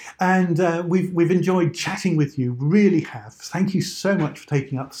story. And we've enjoyed chatting with you, really have. Thank you so much for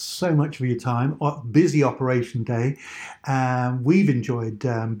taking up so much of your time. Busy operation day. We've enjoyed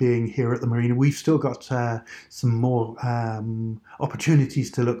being here at the Marina. We've still got some more opportunities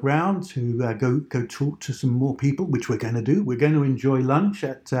to look round, to go talk to some more people, which we're going to do. We're going to enjoy lunch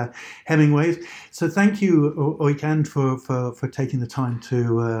at Hemingway's. So thank you, Oykan, for taking the time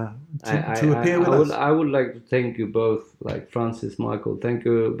to appear with us. I would like to thank you both, like Francis, Michael. Thank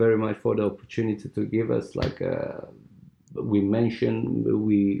you very much for the opportunity to give us, we mentioned,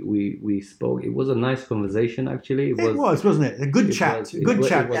 we spoke. It was a nice conversation, actually. It was, wasn't it? A good chat. It was a good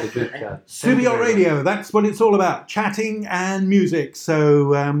chat. Subi Radio, that's what it's all about, chatting and music.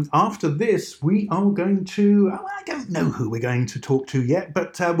 So after this, we are going to, I don't know who we're going to talk to yet,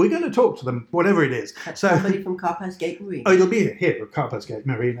 but we're going to talk to them, whatever it is. Somebody from Carpaz Gate Marina. Oh, you'll be here at Carpaz Gate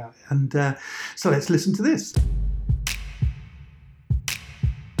Marina. And so let's listen to this.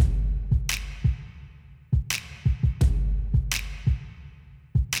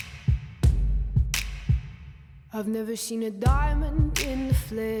 I've never seen a diamond in the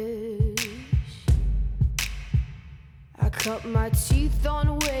flesh. I cut my teeth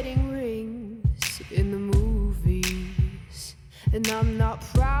on wedding rings in the movies, and I'm not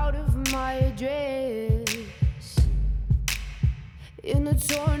proud of my address. In a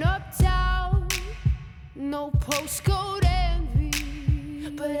torn up town, no postcode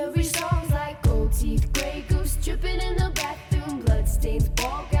envy, but every song's like gold teeth, grey goose dripping in the bathroom, bloodstains,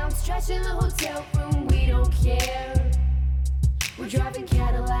 ball gowns, trash in the hotel room. We don't care. We're driving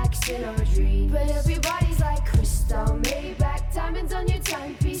Cadillacs in our dreams, but everybody's like crystal, Maybach, diamonds on your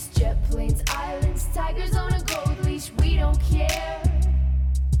timepiece, jet planes, islands, tigers on a gold leash. We don't care.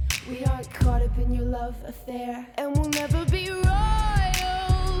 We aren't caught up in your love affair, and we'll never be royals.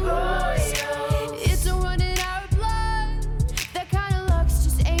 It's a run in our blood. That kind of luck's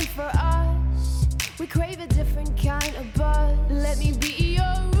just ain't for us. We crave a different kind of buzz. Let me be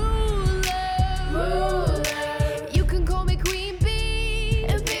your ruler. You can call me Queen Bee,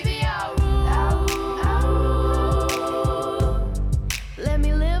 and baby I'll rule. Let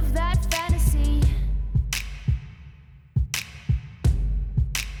me live that fantasy.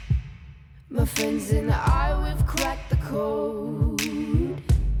 My friends and I, we've cracked the code.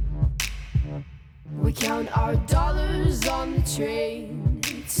 We count our dollars on the train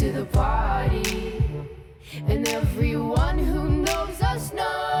to the party, and everyone who knows us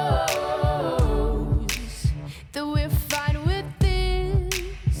knows that we're fine with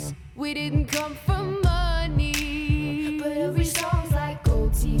this. We didn't come for money, but every song's like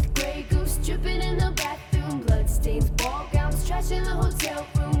gold teeth, grey goose dripping in the bathroom, bloodstains, ball gowns, trash in the hotel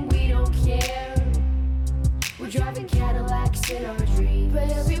room. We don't care. We're driving Cadillacs in our dreams,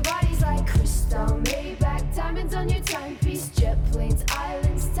 but everybody's like crystal, Maybach, diamonds on your timepiece, jet planes,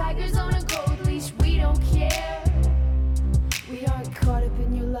 islands, tigers on a gold leash. We don't care. We aren't caught up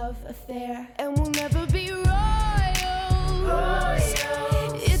in your love affair, and we'll never be royals.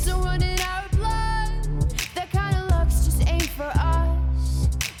 It's a run in our blood. That kind of luck's just ain't for us.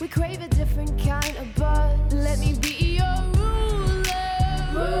 We crave a different kind of buzz. Let me be your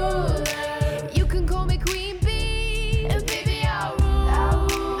ruler. You can call me Queen Bee, and baby I'll rule.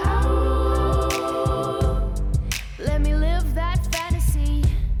 Let me live that fantasy.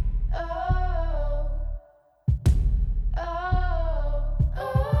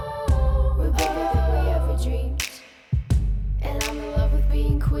 We're bigger than we ever dreamed, and I'm in love with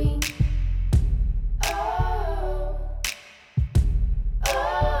being queen.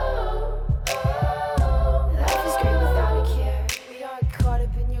 Life is great without a care. We aren't caught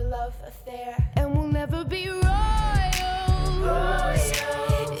up in your love affair, and we'll never be royals.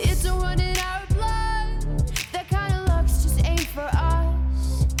 It's a run in our blood. That kind of luck's just ain't for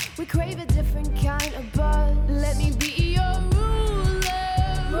us. We crave a different kind of buzz. Let me be your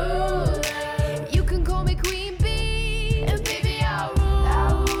ruler. You can call me Queen Bee, and baby I'll rule.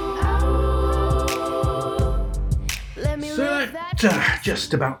 Let me live that.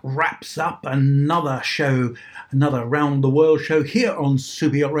 Just about wraps up another show, another Round the World show here on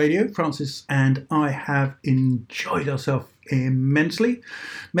Subi Radio. Francis and I have enjoyed ourselves immensely.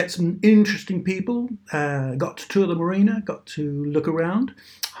 Met some interesting people. Got to tour the marina. Got to look around.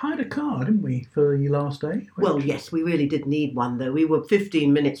 Hired a car, didn't we, for your last day? Well, yes, we really did need one, though. We were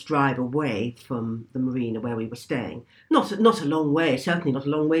 15 minutes drive away from the marina where we were staying. Not a long way, certainly not a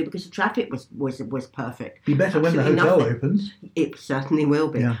long way, because the traffic was perfect. Be better when the hotel opens. It certainly will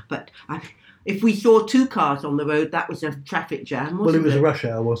be. Yeah. But if we saw 2 cars on the road, that was a traffic jam, wasn't it? Well, it was a rush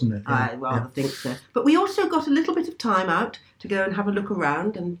hour, wasn't it? I rather think so. But we also got a little bit of time out to go and have a look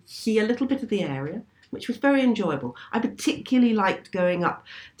around and see a little bit of the area, which was very enjoyable. I particularly liked going up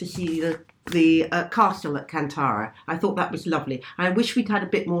to see the castle at Kantara. I thought that was lovely. I wish we'd had a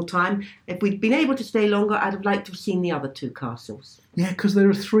bit more time. If we'd been able to stay longer, I'd have liked to have seen the other 2 castles. Yeah, because there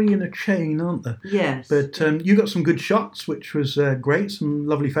are 3 in a chain, aren't there? Yes. But you got some good shots, which was great. Some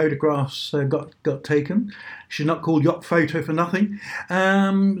lovely photographs got taken. She's not called Yacht Photo for nothing.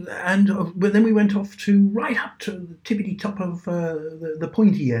 But then we went off right up to the tippity top of the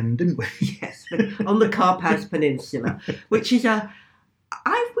pointy end, didn't we? Yes, on the Karpaz Peninsula, which is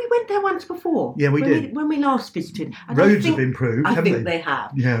we went there once before. Yeah, we did. When we last visited. And Roads have improved, I haven't think they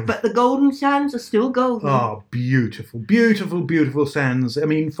have. Yeah. But the golden sands are still golden. Oh, beautiful, beautiful, beautiful sands. I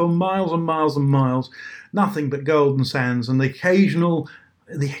mean, for miles and miles and miles, nothing but golden sands, and the occasional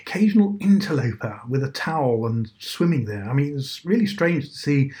interloper with a towel and swimming there. I mean, it's really strange to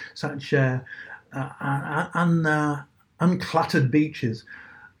see such uncluttered beaches.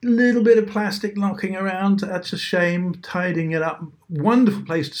 Little bit of plastic knocking around, that's a shame, tidying it up. Wonderful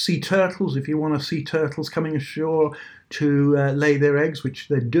place to see turtles if you want to see turtles coming ashore to lay their eggs, which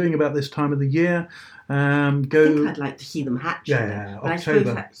they're doing about this time of the year. I think I'd like to see them hatch. Yeah, but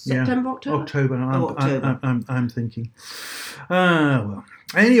October. I suppose September, October? October. October. I'm thinking. Well.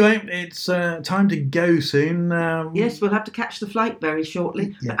 Anyway, it's time to go soon. Yes, we'll have to catch the flight very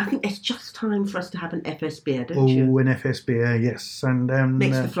shortly. Yeah. But I think it's just time for us to have an FS beer, don't you? Oh, an FS beer, yes. And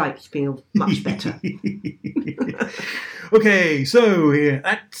makes the flights feel much better. Okay, so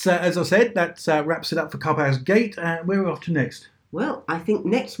that's as I said, that wraps it up for Karpaz Gate. Where are we off to next? Well, I think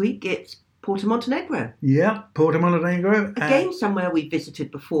next week it's Porto Montenegro. Yeah, Porto Montenegro. Again, somewhere we visited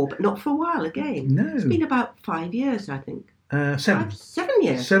before, but not for a while again. No. It's been about 5 years, I think. 7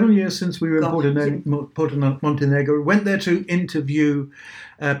 years. 7 years since we were in Porto Montenegro. Went there to interview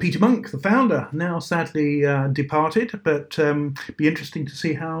Peter Monk, the founder, now sadly departed, but be interesting to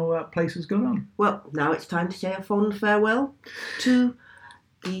see how place has gone on. Well, now it's time to say a fond farewell to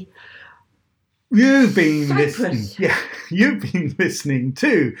the You've been Cyprus. listening. Yeah, you've been listening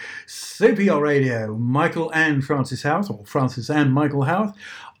to Super Yacht Radio. Michael and Francis Howarth, or Francis and Michael Howarth,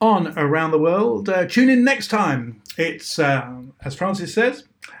 on Around the World. Tune in next time. It's, as Francis says,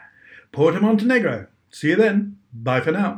 Porto Montenegro. See you then. Bye for now.